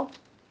 4.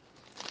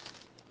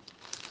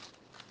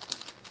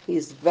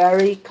 He's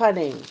very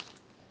cunning.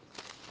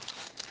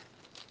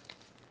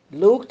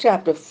 Luke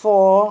chapter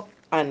 4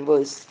 and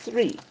verse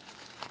 3.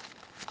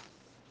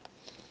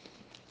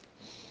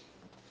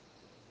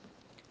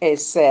 It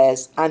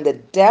says, and the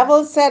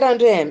devil said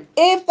unto him,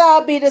 if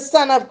thou be the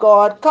Son of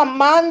God,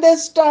 command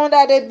this stone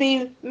that it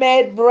be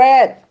made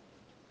bread.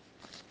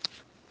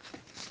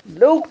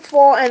 Luke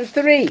 4 and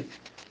 3.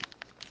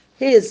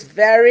 He is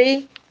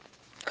very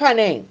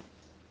cunning.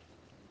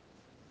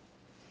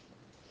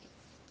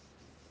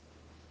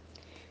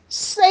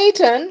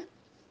 Satan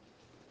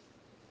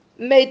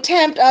may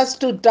tempt us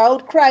to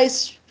doubt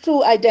Christ's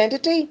true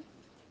identity.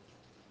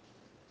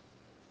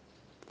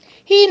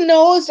 He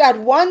knows that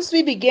once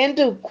we begin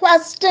to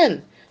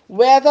question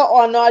whether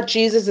or not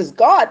Jesus is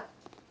God,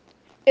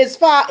 it's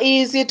far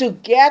easier to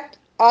get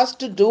us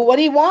to do what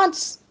he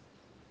wants.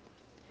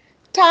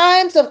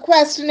 Times of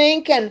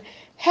questioning can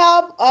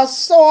help us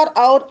sort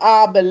out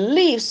our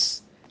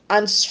beliefs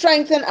and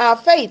strengthen our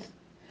faith,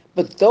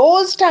 but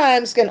those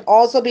times can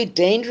also be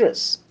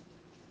dangerous.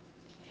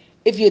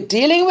 If you're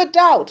dealing with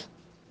doubt,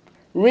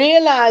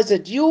 realize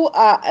that you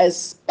are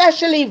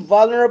especially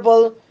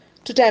vulnerable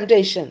to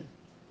temptation.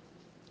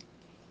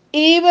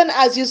 Even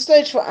as you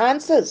search for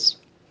answers,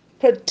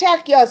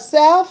 protect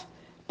yourself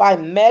by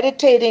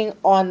meditating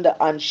on the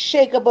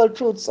unshakable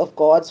truths of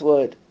God's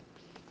Word.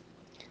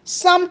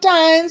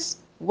 Sometimes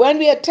what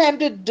we are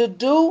tempted to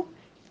do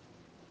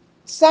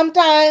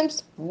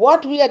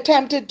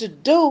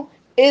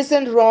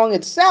isn't wrong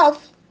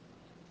itself.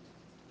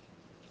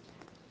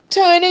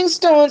 Turning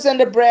stones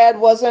into bread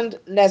wasn't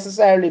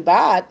necessarily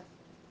bad.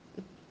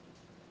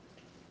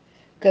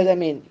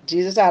 Because,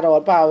 Jesus had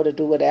all power to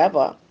do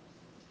whatever.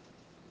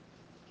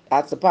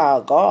 That's the power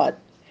of God.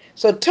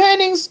 So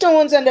turning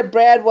stones into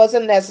bread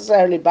wasn't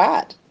necessarily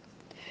bad.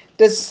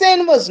 The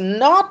sin was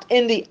not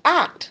in the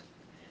act,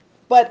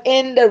 but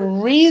in the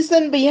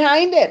reason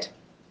behind it.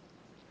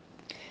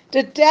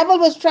 The devil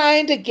was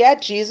trying to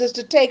get Jesus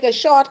to take a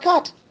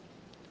shortcut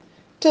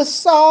to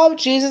solve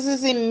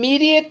Jesus'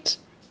 immediate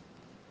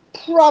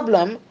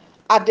problem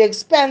at the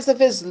expense of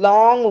his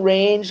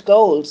long-range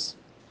goals,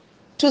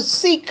 to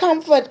seek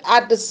comfort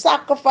at the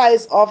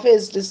sacrifice of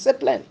his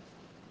discipline.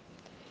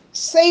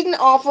 Satan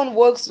often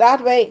works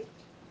that way,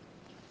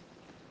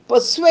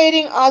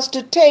 persuading us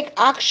to take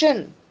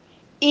action,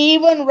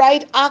 even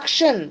right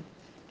action,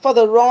 for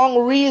the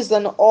wrong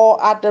reason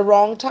or at the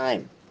wrong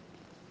time.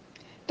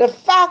 The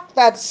fact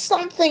that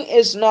something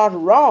is not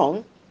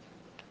wrong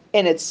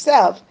in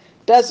itself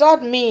does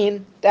not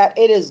mean that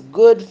it is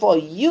good for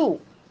you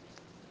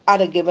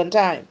at a given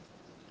time.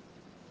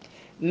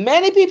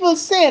 Many people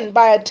sin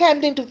by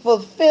attempting to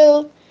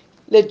fulfill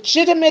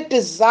legitimate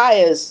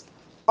desires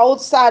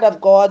outside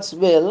of God's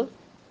will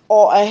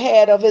or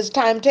ahead of his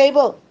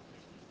timetable.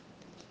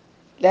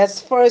 Let's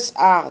first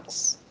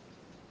ask,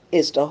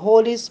 is the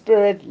Holy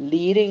Spirit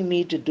leading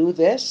me to do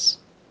this?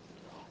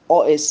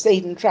 Or is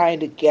Satan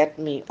trying to get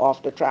me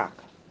off the track?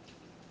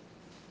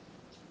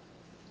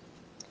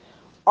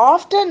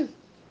 Often,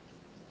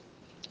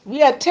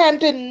 we are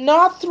tempted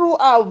not through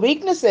our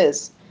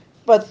weaknesses,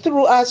 but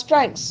through our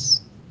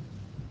strengths.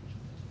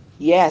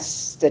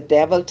 Yes, the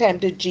devil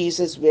tempted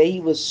Jesus where he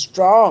was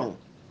strong.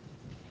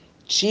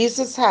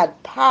 Jesus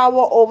had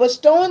power over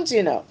stones.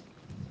 The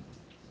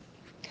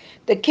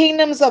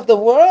kingdoms of the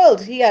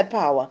world, he had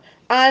power,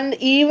 and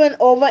even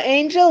over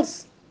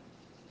angels.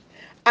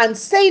 And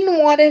Satan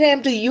wanted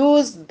him to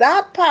use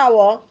that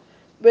power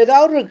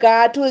without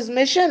regard to his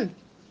mission.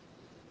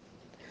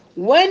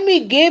 When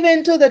we give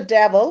in to the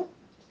devil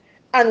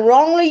and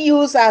wrongly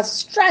use our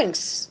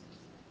strengths,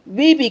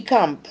 we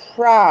become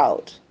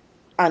proud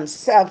and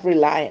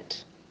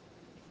self-reliant.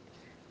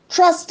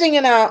 Trusting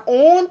in our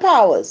own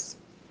powers,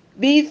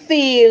 we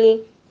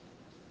feel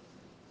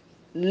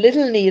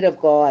little need of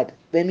God.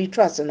 when we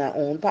trust in our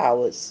own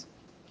powers.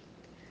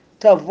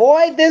 To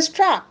avoid this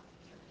trap,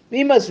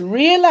 we must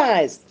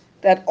realize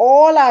that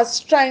all our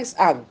strengths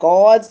are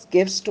God's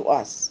gifts to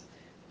us,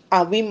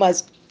 and we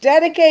must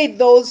dedicate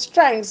those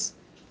strengths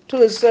to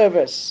His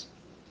service.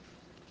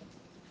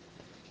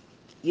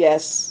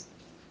 Yes,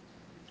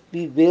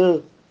 we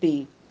will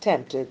be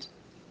tempted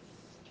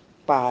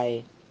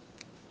by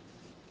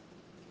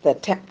the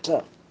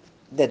tempter,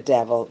 the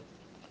devil.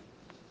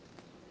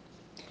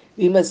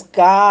 We must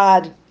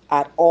guard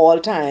at all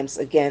times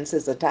against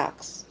his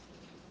attacks.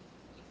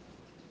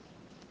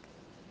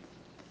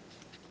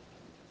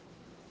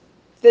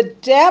 The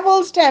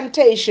devil's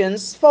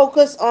temptations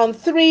focus on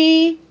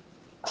three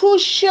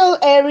crucial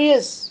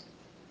areas.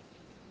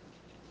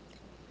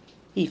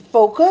 He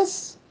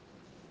focuses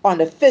on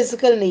the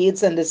physical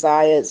needs and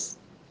desires.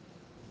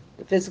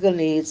 The physical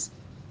needs,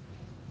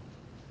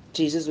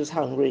 Jesus was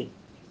hungry.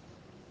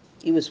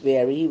 He was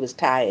weary. He was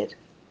tired.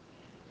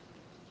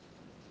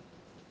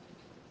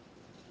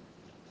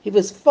 He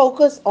was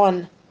focused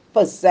on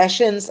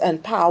possessions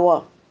and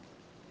power.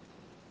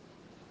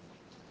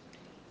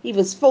 He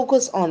was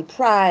focused on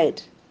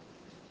pride.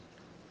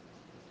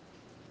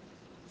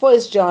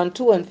 1 John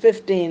 2 and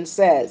 15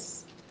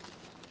 says,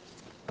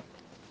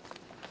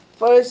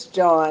 1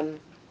 John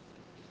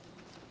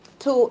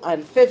 2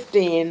 and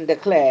 15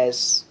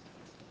 declares,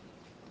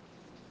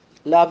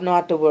 love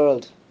not the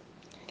world.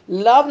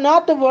 Love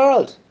not the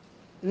world,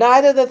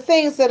 neither the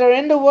things that are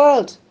in the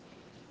world.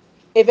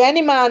 If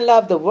any man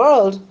love the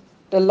world,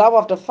 the love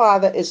of the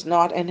Father is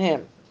not in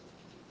him.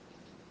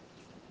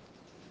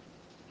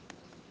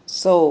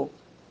 So,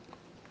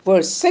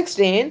 verse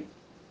 16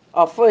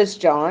 of 1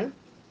 John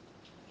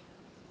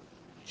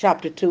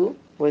chapter 2,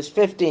 verse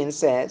 15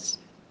 says,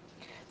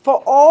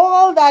 for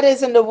all that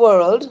is in the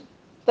world,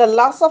 the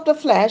lust of the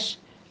flesh,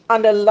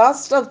 and the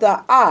lust of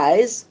the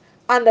eyes,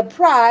 and the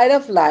pride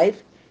of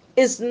life,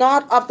 is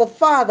not of the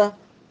Father,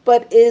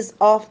 but is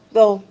of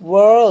the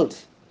world.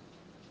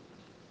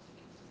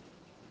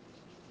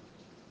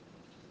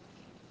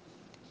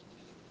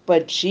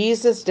 But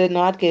Jesus did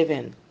not give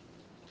in.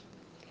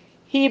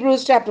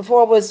 Hebrews chapter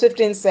 4, verse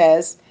 15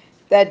 says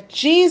that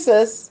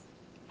Jesus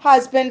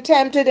has been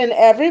tempted in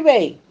every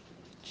way,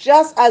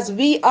 just as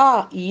we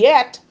are,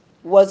 yet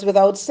was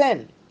without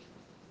sin.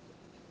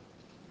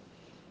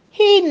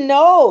 He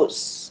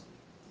knows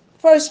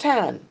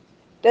firsthand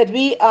that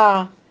we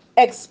are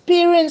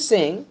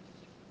experiencing,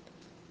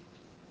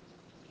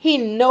 he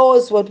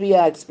knows what we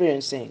are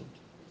experiencing.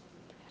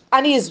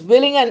 And he is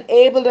willing and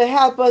able to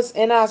help us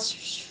in our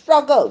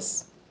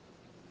struggles.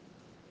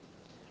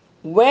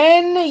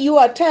 When you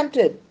are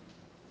tempted,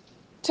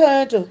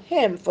 turn to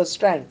him for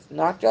strength,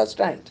 not your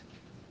strength,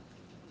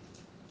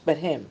 but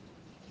him.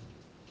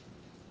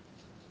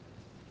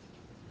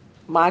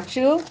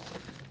 Matthew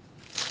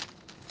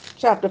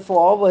chapter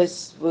 4,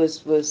 verse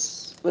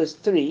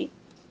 3,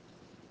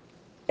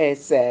 it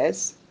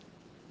says,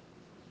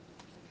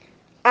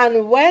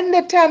 and when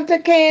the tempter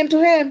came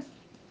to him,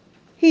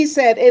 he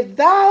said, if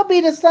thou be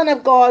the Son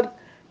of God,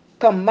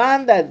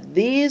 command that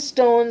these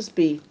stones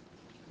be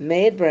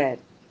made bread.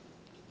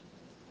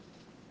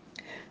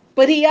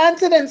 But he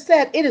answered and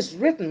said, it is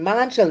written,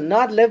 man shall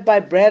not live by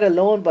bread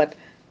alone, but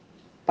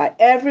by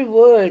every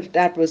word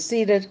that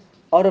proceeded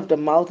out of the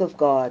mouth of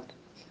God.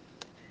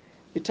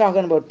 We're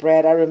talking about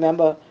bread. I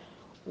remember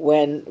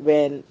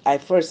when I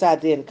first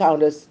had the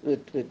encounters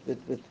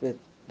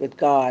with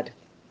God,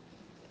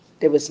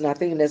 there was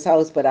nothing in this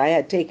house, but I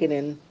had taken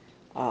in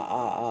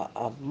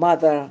a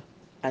mother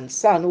and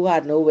son who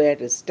had nowhere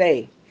to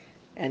stay.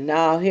 And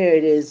now here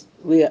it is,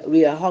 we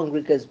are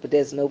hungry but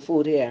there's no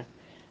food here.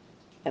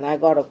 And I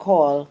got a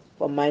call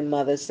from my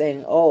mother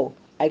saying, oh,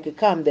 I could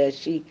come there.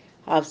 She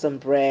have some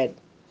bread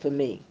for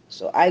me.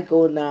 So I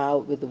go now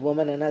with the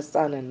woman and her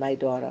son and my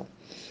daughter.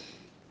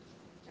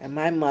 And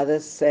my mother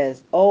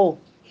says, oh,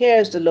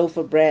 here's the loaf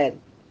of bread.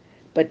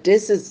 But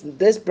this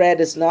bread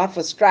is not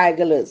for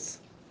stragglers.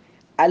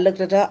 I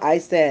looked at her, I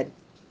said,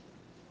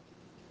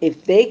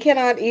 if they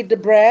cannot eat the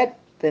bread,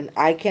 then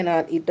I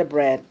cannot eat the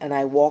bread. And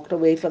I walked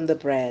away from the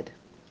bread.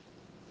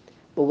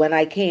 But when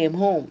I came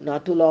home,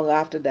 not too long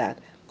after that,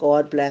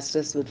 God blessed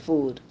us with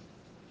food.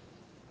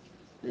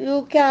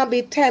 You can't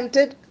be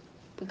tempted,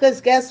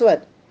 because guess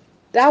what?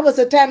 That was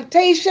a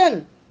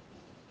temptation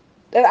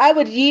that I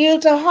would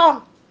yield to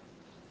her.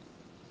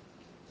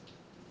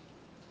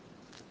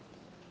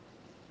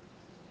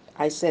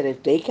 I said,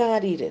 if they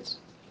can't eat it,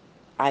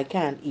 I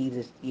can't eat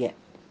it yet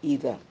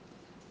either.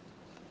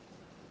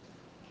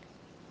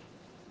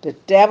 The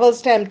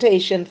devil's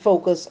temptation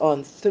focused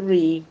on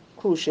three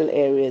crucial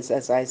areas,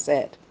 as I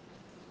said.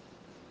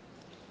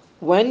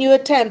 When you are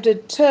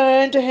tempted,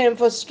 turn to him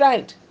for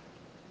strength.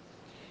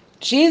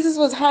 Jesus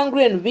was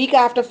hungry and weak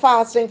after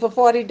fasting for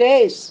 40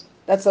 days.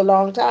 That's a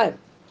long time.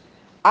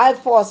 I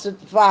fasted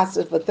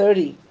for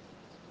 30.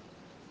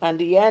 And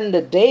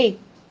the day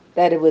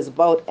that it was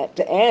about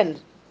to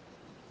end,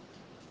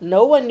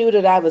 no one knew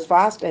that I was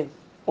fasting.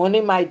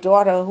 Only my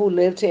daughter who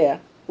lived here,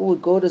 who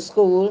would go to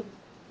school,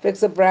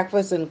 fix a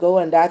breakfast and go,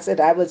 and that's it.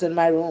 I was in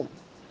my room.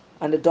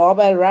 and the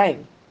doorbell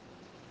rang.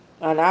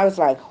 And I was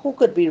like, who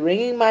could be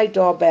ringing my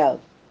doorbell?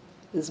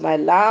 This is my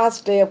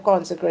last day of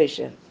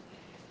consecration.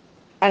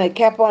 And it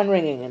kept on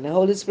ringing. And the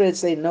Holy Spirit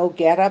said, no,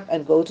 get up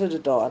and go to the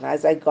door. And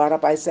as I got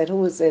up, I said,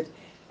 who is it?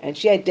 And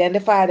she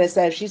identified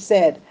herself. She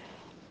said,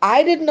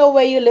 I didn't know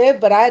where you live,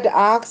 but I had to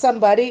ask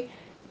somebody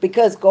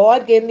because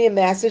God gave me a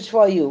message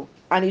for you.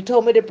 And he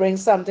told me to bring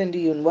something to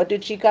you. And what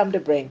did she come to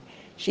bring?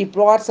 She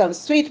brought some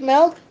sweet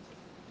milk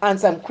and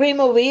some cream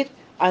of wheat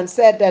and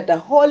said that the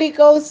Holy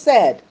Ghost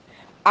said,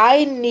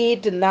 I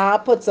need to now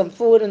put some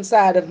food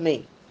inside of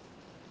me.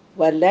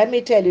 Well, let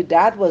me tell you,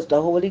 that was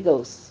the Holy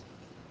Ghost.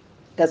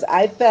 Because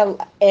I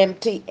felt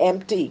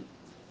empty.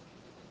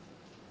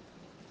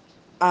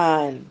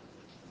 And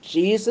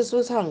Jesus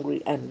was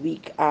hungry and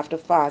weak after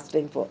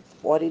fasting for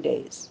 40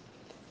 days.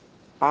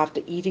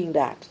 After eating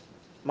that,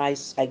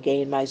 I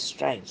gained my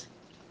strength.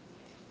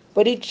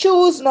 But he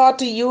chose not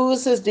to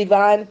use his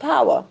divine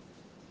power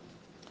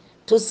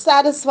to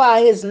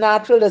satisfy his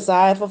natural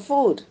desire for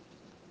food.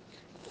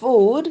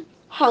 Food,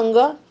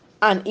 hunger,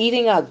 and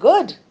eating are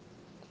good,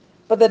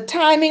 but the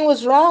timing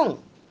was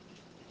wrong.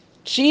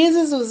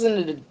 Jesus was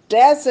in the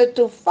desert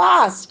to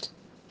fast,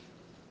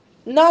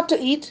 not to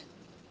eat.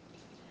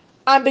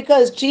 And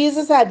because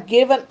Jesus had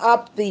given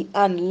up the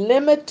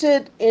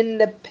unlimited,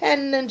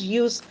 independent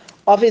use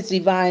of his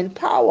divine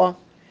power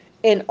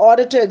in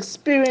order to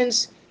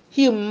experience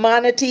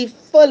humanity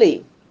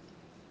fully,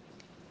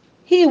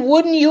 he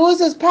wouldn't use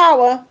his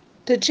power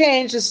to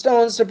change the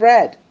stones to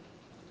bread.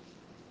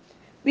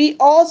 We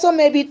also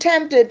may be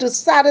tempted to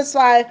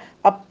satisfy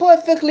a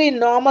perfectly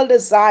normal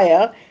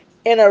desire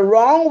in a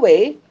wrong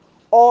way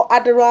or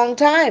at the wrong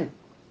time.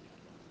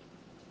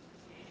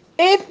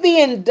 If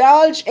we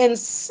indulge in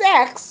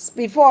sex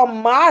before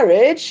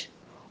marriage,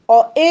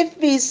 or if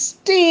we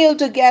steal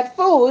to get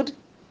food,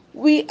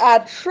 we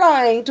are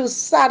trying to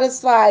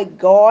satisfy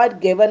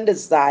God given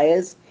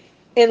desires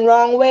in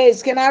wrong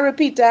ways. Can I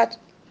repeat that?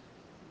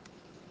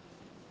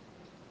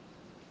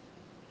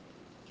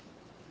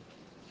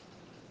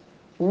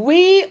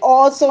 We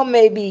also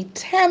may be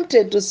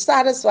tempted to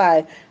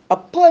satisfy a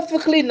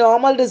perfectly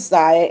normal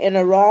desire in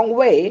a wrong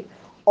way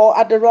or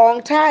at the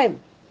wrong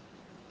time.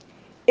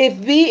 If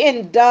we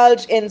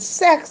indulge in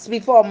sex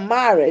before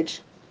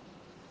marriage,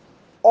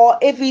 or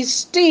if we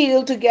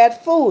steal to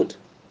get food,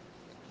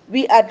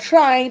 we are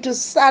trying to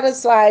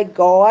satisfy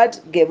God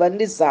given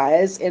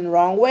desires in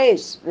wrong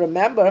ways.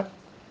 Remember,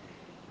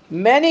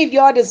 many of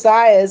your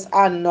desires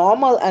are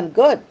normal and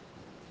good,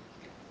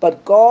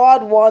 but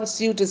God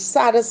wants you to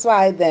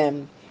satisfy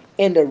them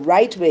in the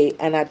right way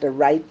and at the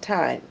right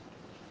time.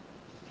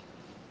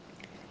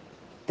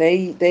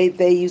 They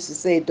used to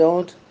say,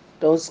 don't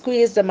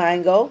squeeze the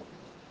mango.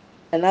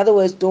 In other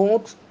words,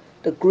 don't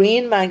the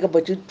green mango,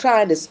 but you're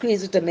trying to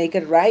squeeze it to make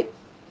it ripe.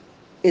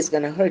 It's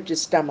going to hurt your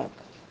stomach.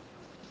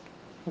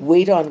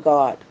 Wait on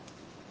God.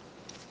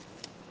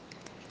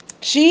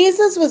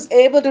 Jesus was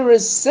able to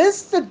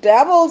resist the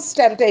devil's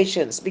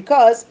temptations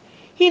because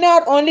he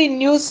not only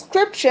knew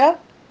scripture,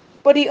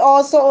 but he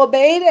also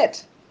obeyed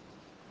it.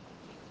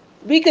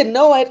 We could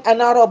know it and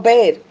not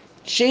obey it.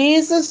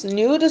 Jesus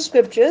knew the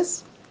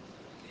scriptures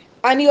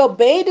and he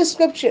obeyed the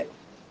scripture.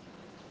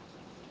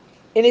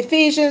 In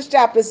Ephesians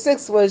chapter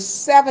 6, verse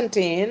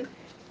 17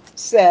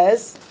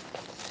 says,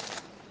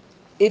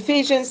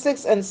 Ephesians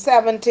 6 and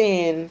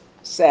 17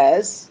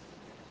 says,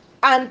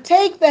 and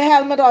take the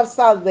helmet of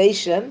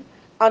salvation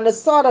and the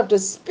sword of the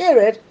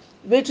Spirit,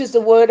 which is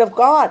the word of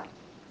God.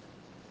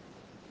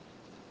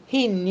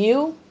 He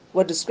knew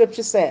what the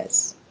scripture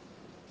says,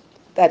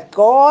 that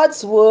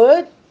God's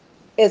word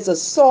is a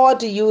sword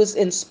to use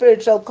in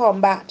spiritual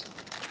combat.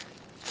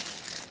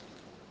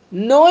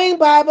 Knowing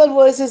Bible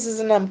verses is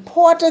an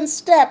important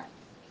step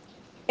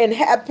in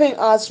helping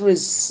us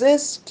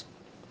resist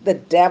the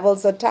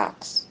devil's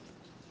attacks.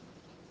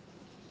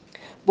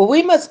 But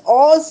we must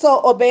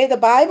also obey the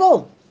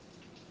Bible.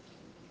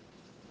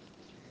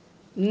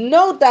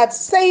 Note that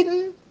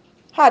Satan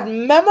had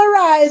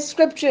memorized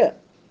scripture.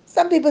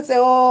 Some people say,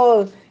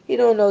 "Oh, he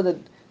don't know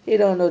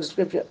the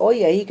scripture." Oh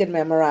yeah, he can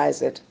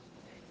memorize it.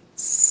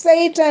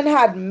 Satan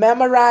had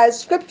memorized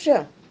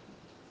scripture,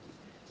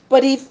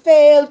 but he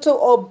failed to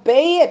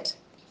obey it.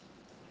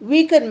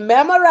 We could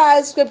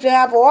memorize scripture,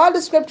 have all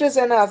the scriptures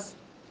in us,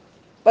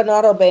 but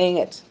not obeying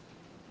it.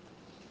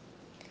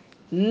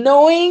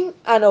 Knowing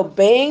and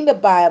obeying the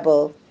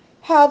Bible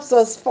helps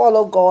us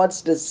follow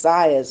God's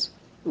desires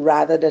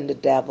rather than the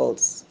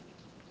devil's.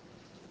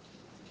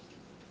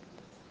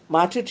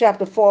 Matthew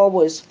chapter 4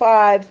 verse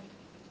 5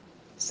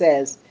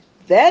 says,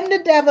 then the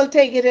devil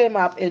taketh him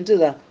up into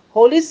the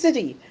holy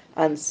city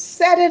and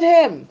setteth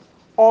him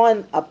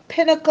on a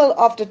pinnacle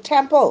of the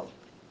temple.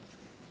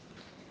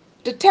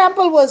 The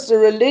temple was the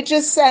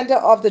religious center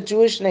of the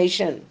Jewish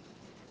nation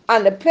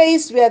and the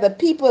place where the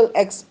people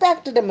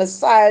expected the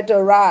Messiah to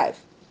arrive.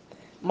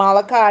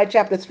 Malachi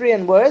chapter 3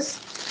 and verse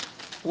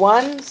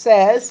 1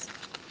 says,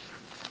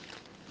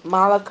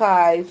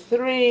 Malachi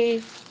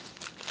 3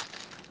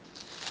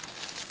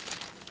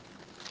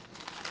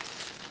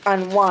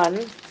 and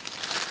 1,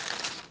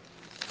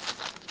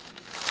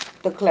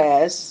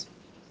 declares,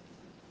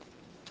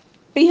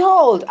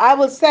 "Behold, I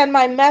will send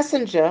my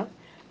messenger,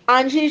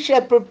 and he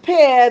shall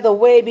prepare the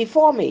way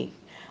before me.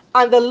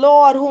 And the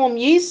Lord whom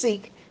ye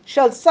seek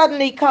shall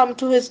suddenly come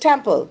to his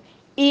temple,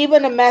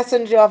 even a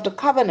messenger of the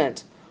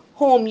covenant,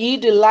 whom ye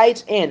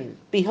delight in.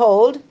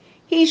 Behold,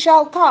 he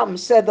shall come,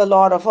 said the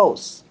Lord of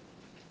hosts."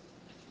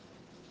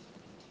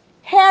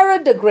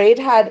 Herod the Great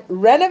had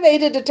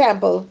renovated the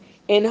temple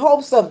in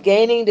hopes of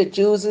gaining the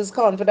Jews'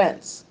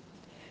 confidence.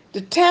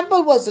 The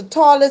temple was the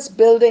tallest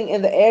building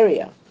in the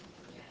area,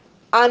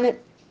 and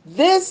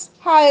this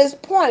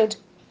highest point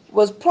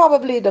was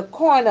probably the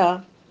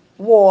corner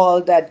wall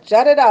that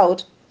jutted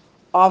out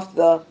of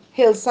the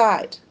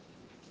hillside,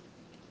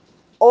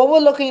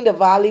 overlooking the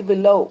valley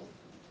below.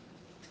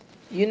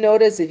 You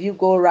notice if you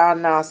go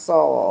around Nassau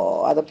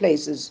or other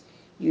places,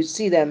 you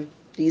see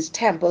these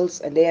temples,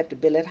 and they have to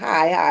build it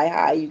high, high,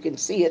 high. You can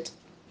see it.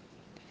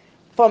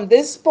 From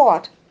this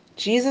spot,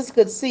 Jesus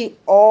could see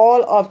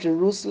all of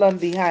Jerusalem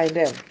behind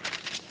him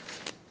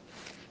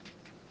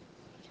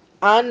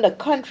and the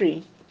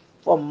country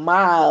for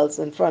miles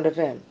in front of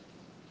him.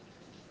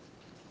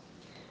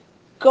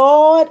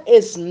 God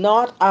is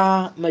not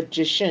a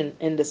magician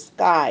in the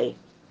sky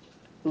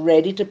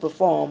ready to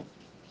perform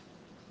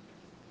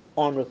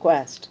on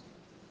request.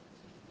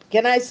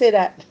 Can I say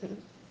that?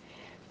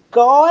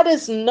 God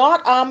is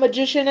not a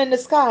magician in the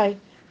sky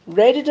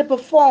ready to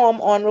perform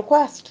on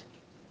request.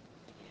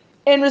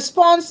 In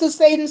response to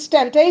Satan's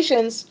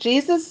temptations,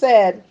 Jesus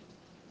said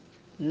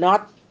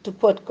not to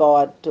put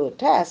God to a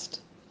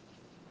test.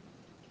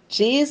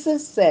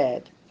 Jesus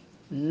said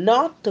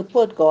not to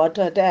put God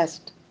to a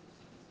test.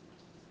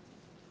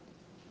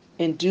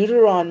 In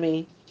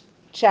Deuteronomy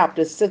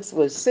chapter 6,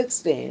 verse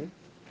 16,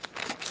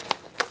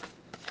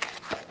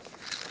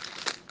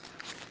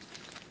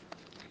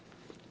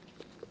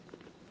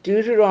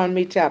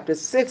 Deuteronomy chapter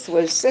 6,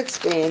 verse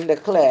 16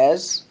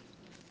 declares,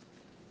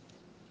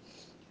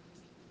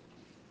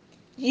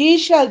 "Ye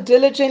shall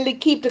diligently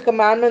keep the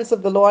commandments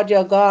of the Lord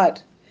your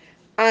God,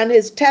 and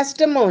his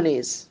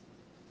testimonies,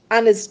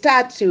 and his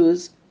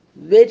statutes,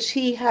 which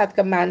he hath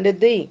commanded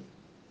thee."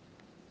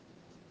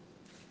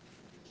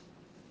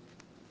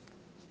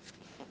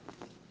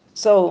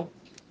 So,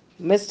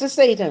 Mr.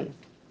 Satan,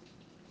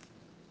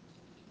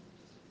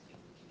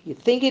 you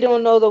think you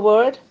don't know the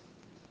word?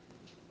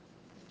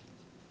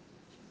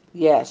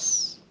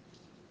 Yes.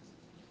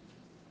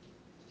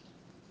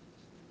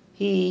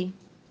 He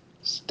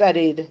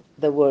studied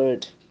the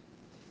word.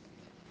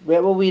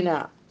 Where were we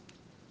now?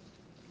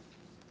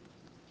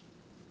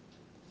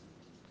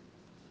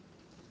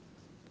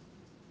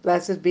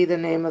 Blessed be the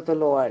name of the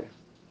Lord.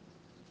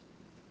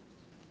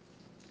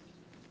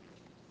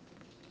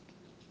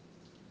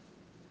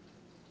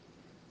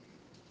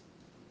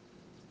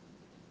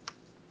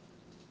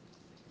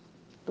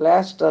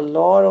 Bless the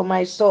Lord, O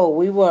my soul.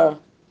 We were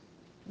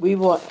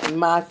in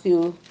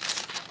Matthew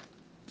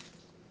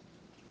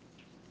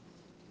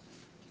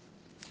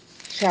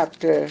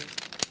chapter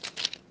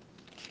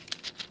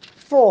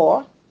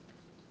 4,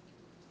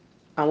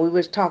 and we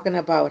were talking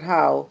about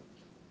how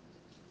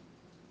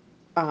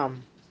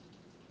um,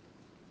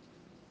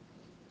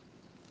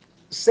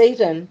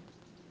 Satan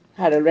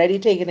had already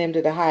taken him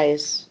to the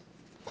highest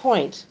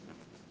point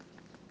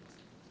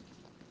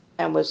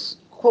and was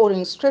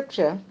quoting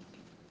scripture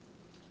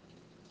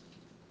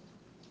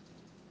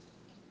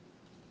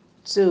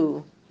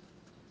to,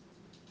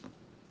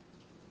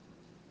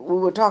 we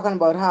were talking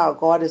about how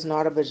God is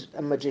not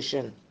a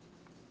magician.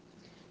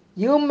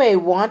 You may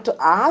want to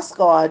ask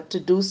God to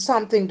do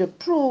something to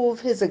prove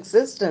his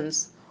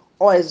existence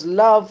or his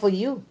love for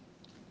you.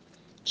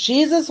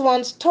 Jesus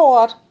once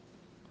taught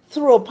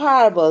through a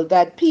parable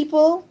that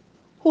people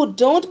who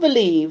don't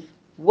believe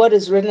what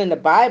is written in the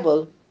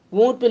Bible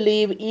won't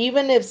believe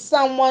even if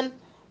someone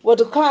were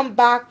to come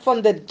back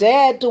from the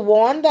dead to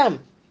warn them.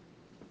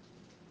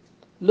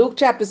 Luke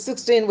chapter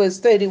 16, verse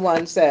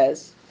 31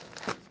 says,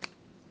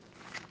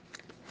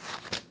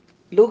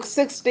 Luke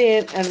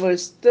 16 and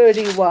verse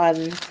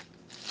 31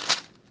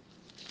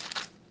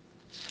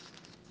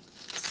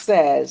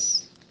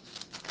 says,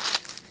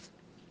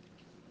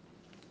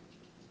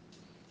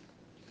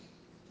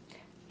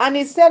 "And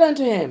he said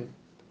unto him,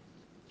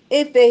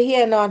 If they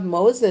hear not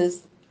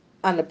Moses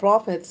and the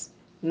prophets,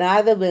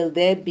 neither will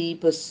they be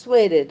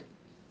persuaded,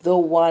 though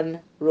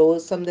one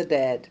rose from the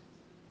dead."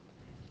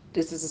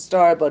 This is a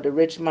story about the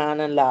rich man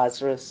and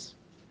Lazarus.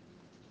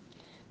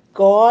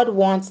 God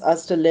wants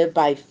us to live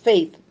by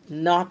faith,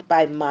 not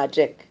by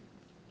magic.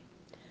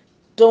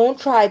 Don't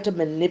try to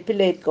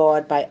manipulate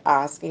God by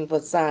asking for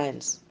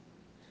signs.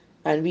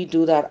 And we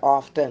do that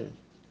often.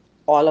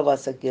 All of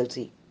us are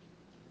guilty.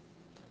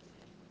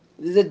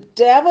 The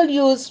devil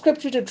used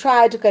scripture to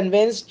try to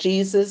convince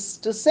Jesus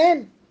to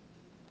sin.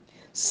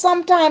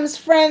 Sometimes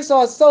friends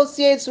or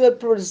associates will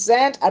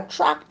present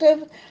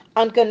attractive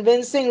and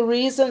convincing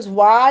reasons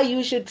why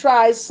you should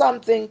try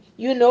something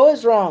you know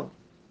is wrong.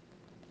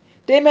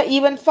 They may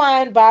even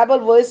find Bible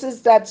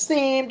verses that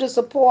seem to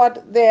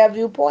support their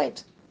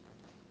viewpoint.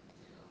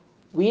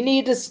 We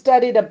need to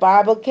study the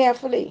Bible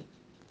carefully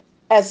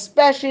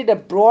especially the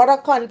broader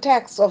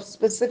context of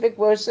specific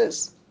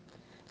verses,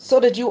 so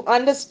that you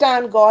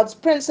understand God's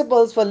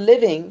principles for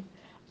living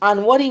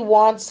and what He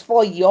wants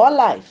for your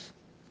life.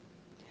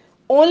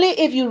 Only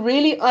if you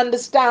really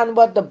understand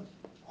what the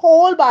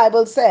whole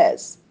Bible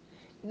says.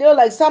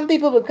 Like some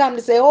people will come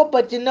to say, oh,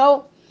 but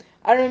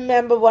I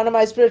remember one of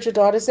my spiritual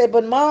daughters say,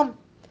 but mom,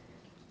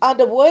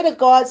 the word of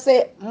God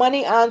say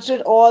money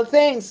answered all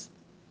things.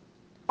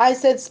 I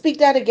said, speak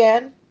that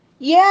again.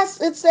 Yes,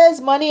 it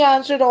says money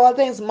answered all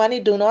things. Money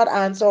do not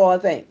answer all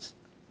things.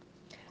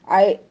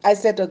 I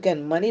said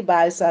again, money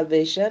buys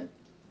salvation.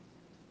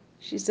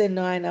 She said,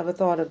 no, I never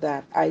thought of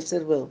that. I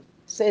said, well,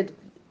 said,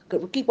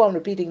 keep on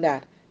repeating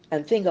that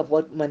and think of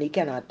what money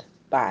cannot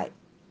buy.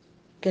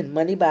 Can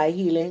money buy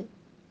healing?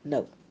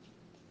 No.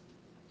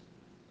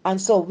 And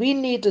so we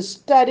need to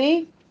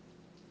study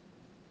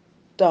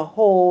the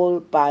whole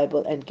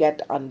Bible and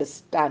get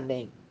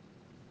understanding.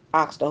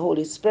 Ask the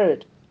Holy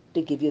Spirit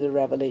to give you the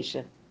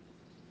revelation.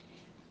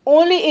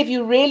 Only if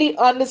you really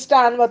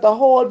understand what the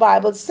whole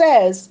Bible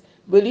says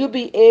will you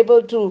be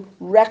able to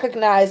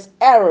recognize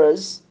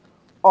errors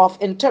of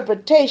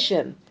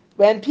interpretation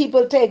when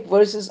people take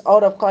verses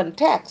out of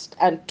context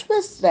and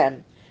twist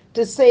them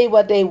to say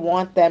what they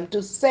want them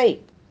to say.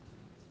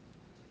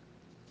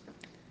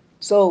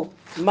 So,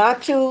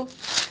 Matthew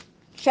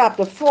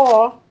chapter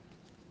 4,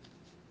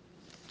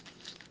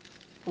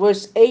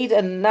 verse 8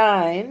 and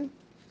 9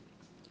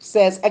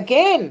 says,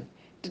 again,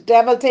 the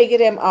devil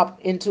taketh him up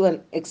into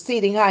an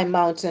exceeding high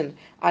mountain,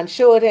 and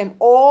showed him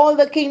all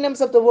the kingdoms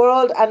of the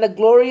world and the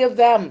glory of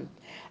them,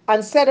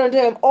 and said unto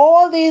him,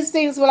 all these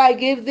things will I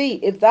give thee,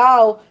 if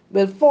thou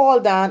wilt fall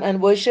down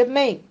and worship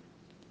me.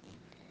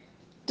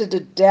 Did the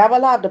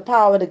devil have the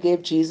power to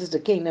give Jesus the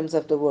kingdoms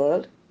of the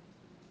world?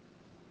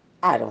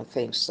 I don't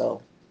think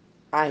so.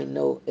 I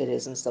know it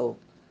isn't so,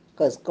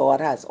 because God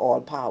has all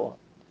power.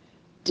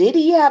 Did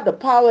he have the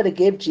power to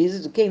give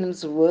Jesus the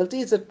kingdoms of the world?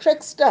 He's a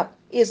trickster.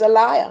 He's a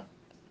liar.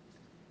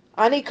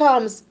 And he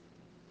comes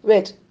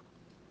with,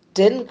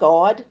 didn't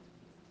God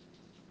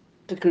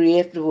to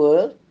create the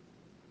world?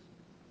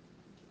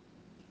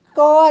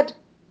 God,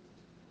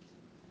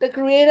 the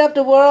creator of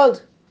the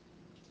world,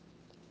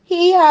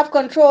 he have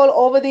control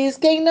over these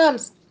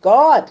kingdoms.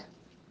 God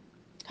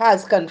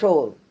has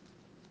control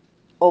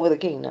over the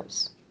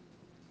kingdoms.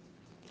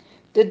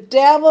 The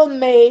devil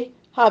may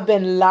have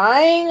been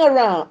lying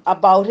around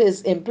about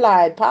his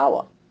implied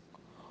power,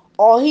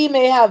 or he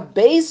may have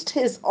based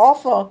his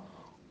offer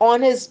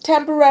on his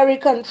temporary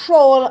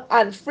control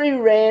and free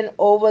reign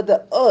over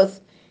the earth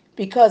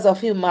because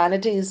of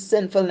humanity's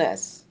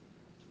sinfulness.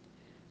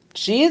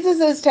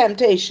 Jesus'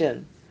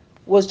 temptation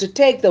was to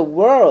take the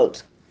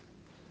world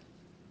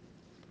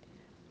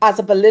as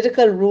a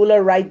political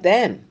ruler right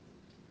then.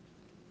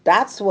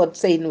 That's what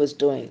Satan was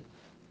doing,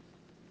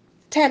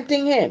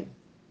 tempting him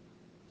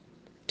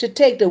to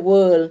take the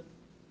world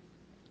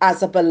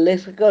as a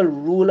political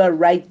ruler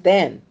right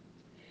then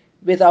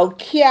without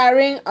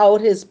carrying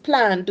out his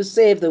plan to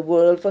save the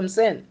world from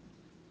sin.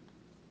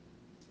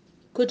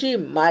 Could you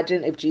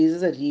imagine if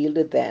Jesus had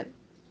yielded then?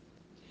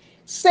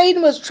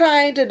 Satan was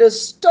trying to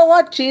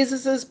distort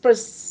Jesus'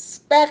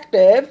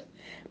 perspective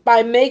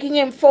by making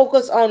him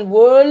focus on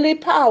worldly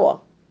power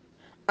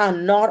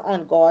and not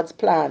on God's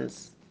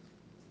plans.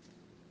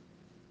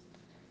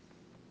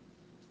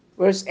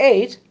 Verse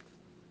 8,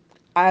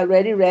 I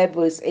already read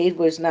verse 8,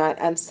 verse 9,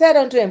 and said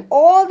unto him,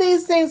 all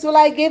these things will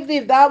I give thee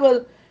if thou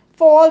wilt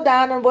fall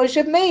down and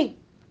worship me.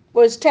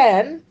 Verse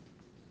 10,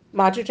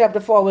 Matthew chapter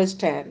 4, verse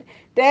 10.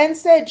 Then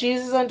said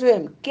Jesus unto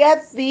him,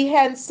 get thee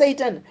hence,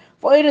 Satan,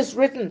 for it is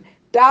written,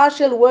 thou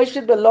shalt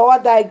worship the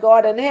Lord thy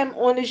God, and him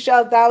only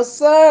shalt thou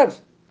serve.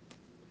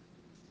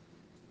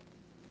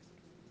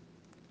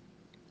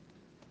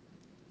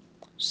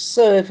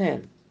 Serve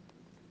him.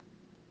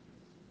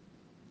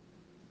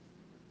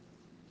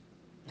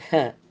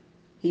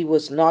 He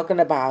was not going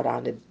to bow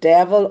down. The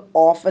devil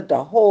offered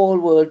the whole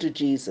world to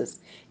Jesus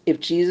if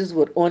Jesus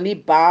would only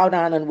bow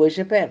down and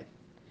worship him.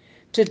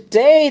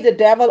 Today, the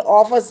devil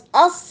offers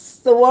us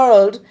the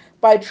world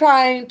by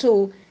trying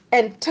to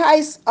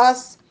entice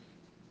us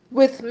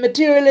with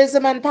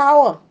materialism and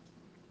power.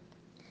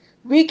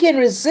 We can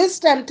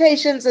resist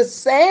temptations the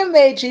same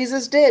way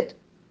Jesus did.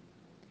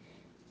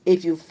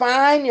 If you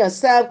find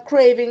yourself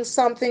craving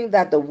something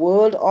that the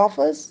world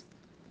offers,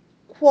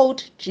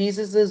 quote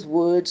Jesus'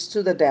 words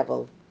to the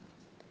devil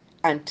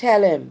and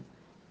tell him,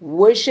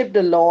 worship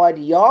the Lord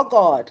your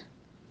God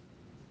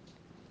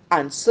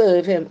and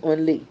serve him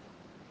only.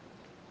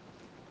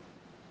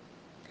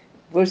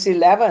 Verse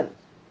 11,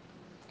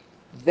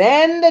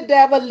 then the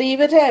devil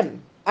leaveth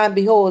him, and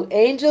behold,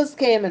 angels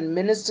came and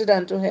ministered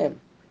unto him.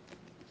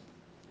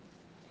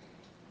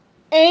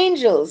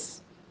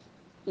 Angels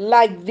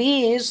like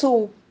these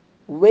who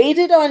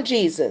waited on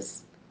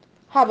Jesus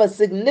have a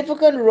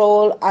significant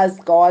role as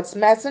God's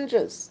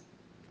messengers.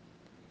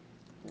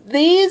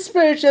 These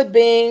spiritual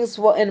beings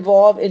were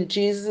involved in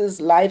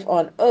Jesus' life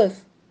on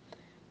earth.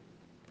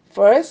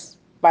 First,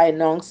 by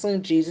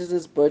announcing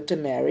Jesus' birth to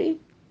Mary,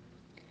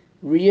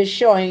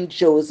 reassuring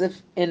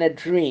Joseph in a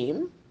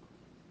dream,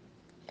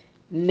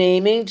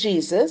 naming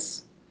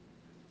Jesus,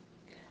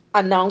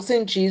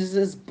 announcing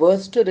Jesus'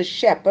 birth to the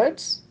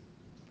shepherds,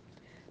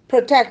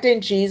 protecting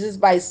Jesus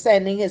by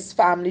sending his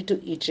family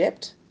to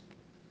Egypt,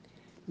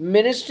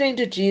 ministering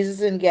to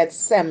Jesus in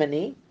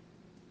Gethsemane.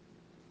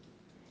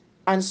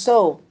 And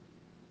so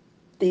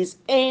these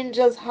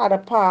angels had a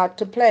part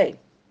to play.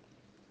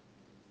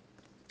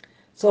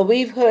 So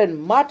we've heard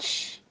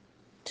much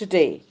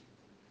today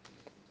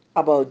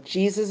about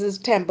Jesus'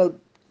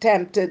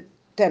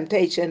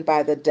 temptation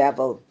by the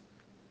devil.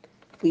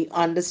 We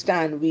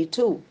understand we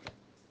too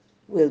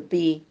will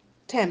be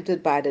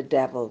tempted by the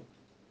devil,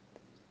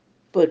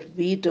 but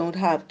we don't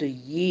have to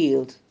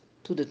yield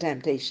to the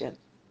temptation.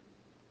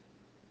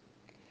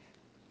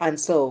 And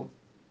so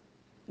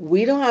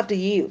we don't have to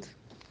yield.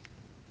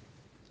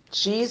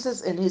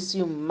 Jesus in his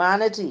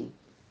humanity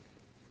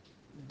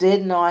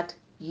did not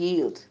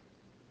yield.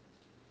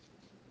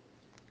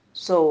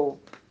 So,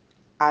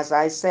 as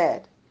I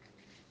said,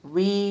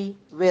 we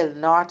will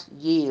not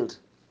yield.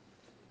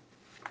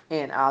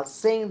 And I'll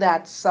sing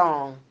that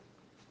song,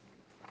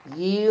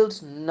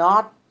 Yield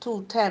Not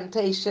to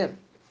Temptation.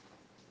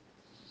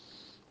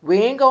 We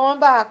ain't going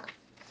back.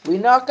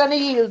 We're not going to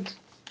yield.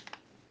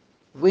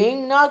 We're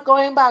not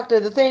going back to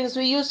the things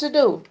we used to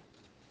do.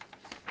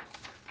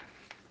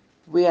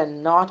 We are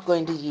not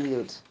going to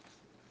yield.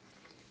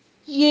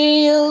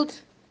 Yield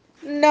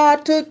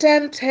not to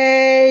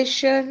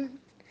temptation,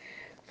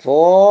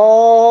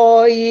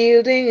 for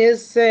yielding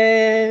is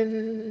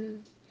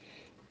sin.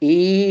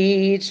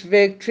 Each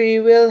victory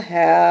will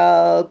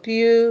help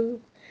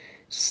you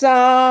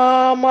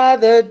some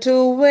other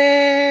to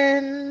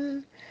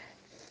win.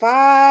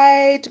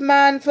 Fight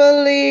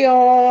manfully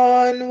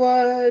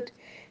onward,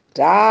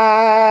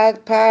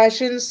 dark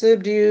passions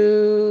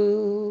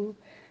subdue.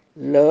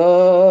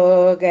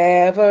 Look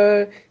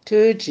ever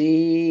to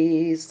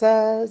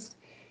Jesus,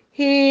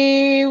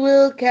 he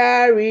will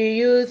carry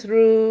you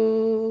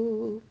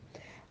through.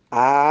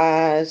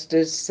 Ask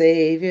the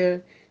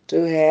Savior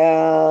to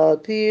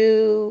help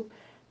you,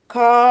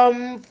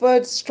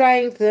 comfort,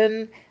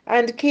 strengthen,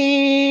 and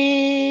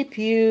keep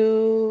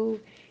you.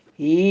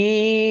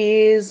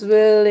 He is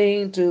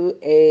willing to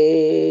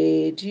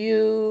aid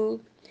you.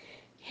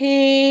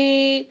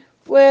 He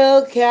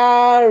will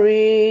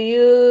carry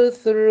you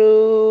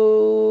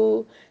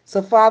through.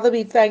 So, Father,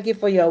 we thank you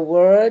for your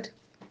word.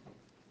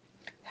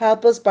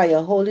 Help us by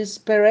your Holy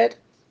Spirit.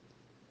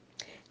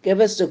 Give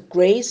us the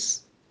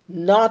grace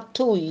not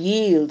to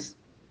yield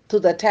to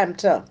the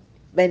tempter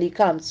when he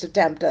comes to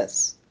tempt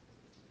us.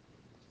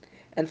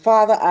 And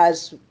Father,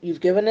 as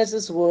you've given us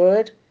this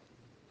word,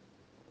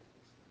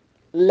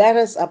 let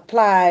us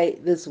apply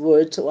this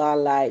word to our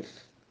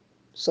life.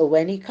 So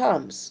when he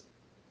comes,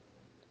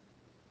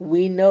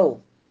 we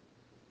know,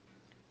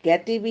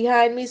 get thee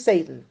behind me,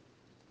 Satan.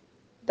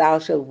 Thou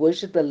shalt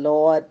worship the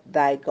Lord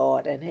thy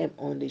God, and him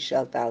only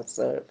shalt thou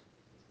serve.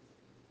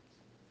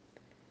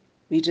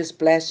 We just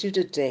bless you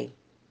today.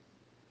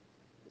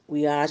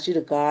 We ask you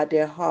to guard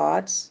their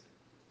hearts.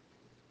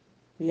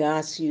 We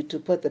ask you to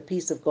put the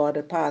peace of God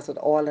that passeth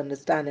all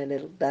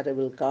understanding, that it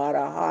will guard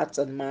our hearts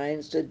and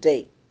minds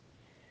today.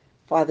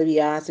 Father, we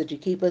ask that you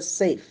keep us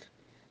safe,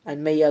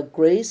 and may your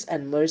grace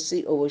and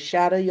mercy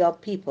overshadow your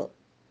people.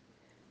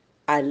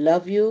 I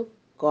love you.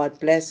 God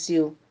bless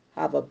you.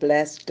 Have a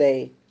blessed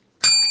day.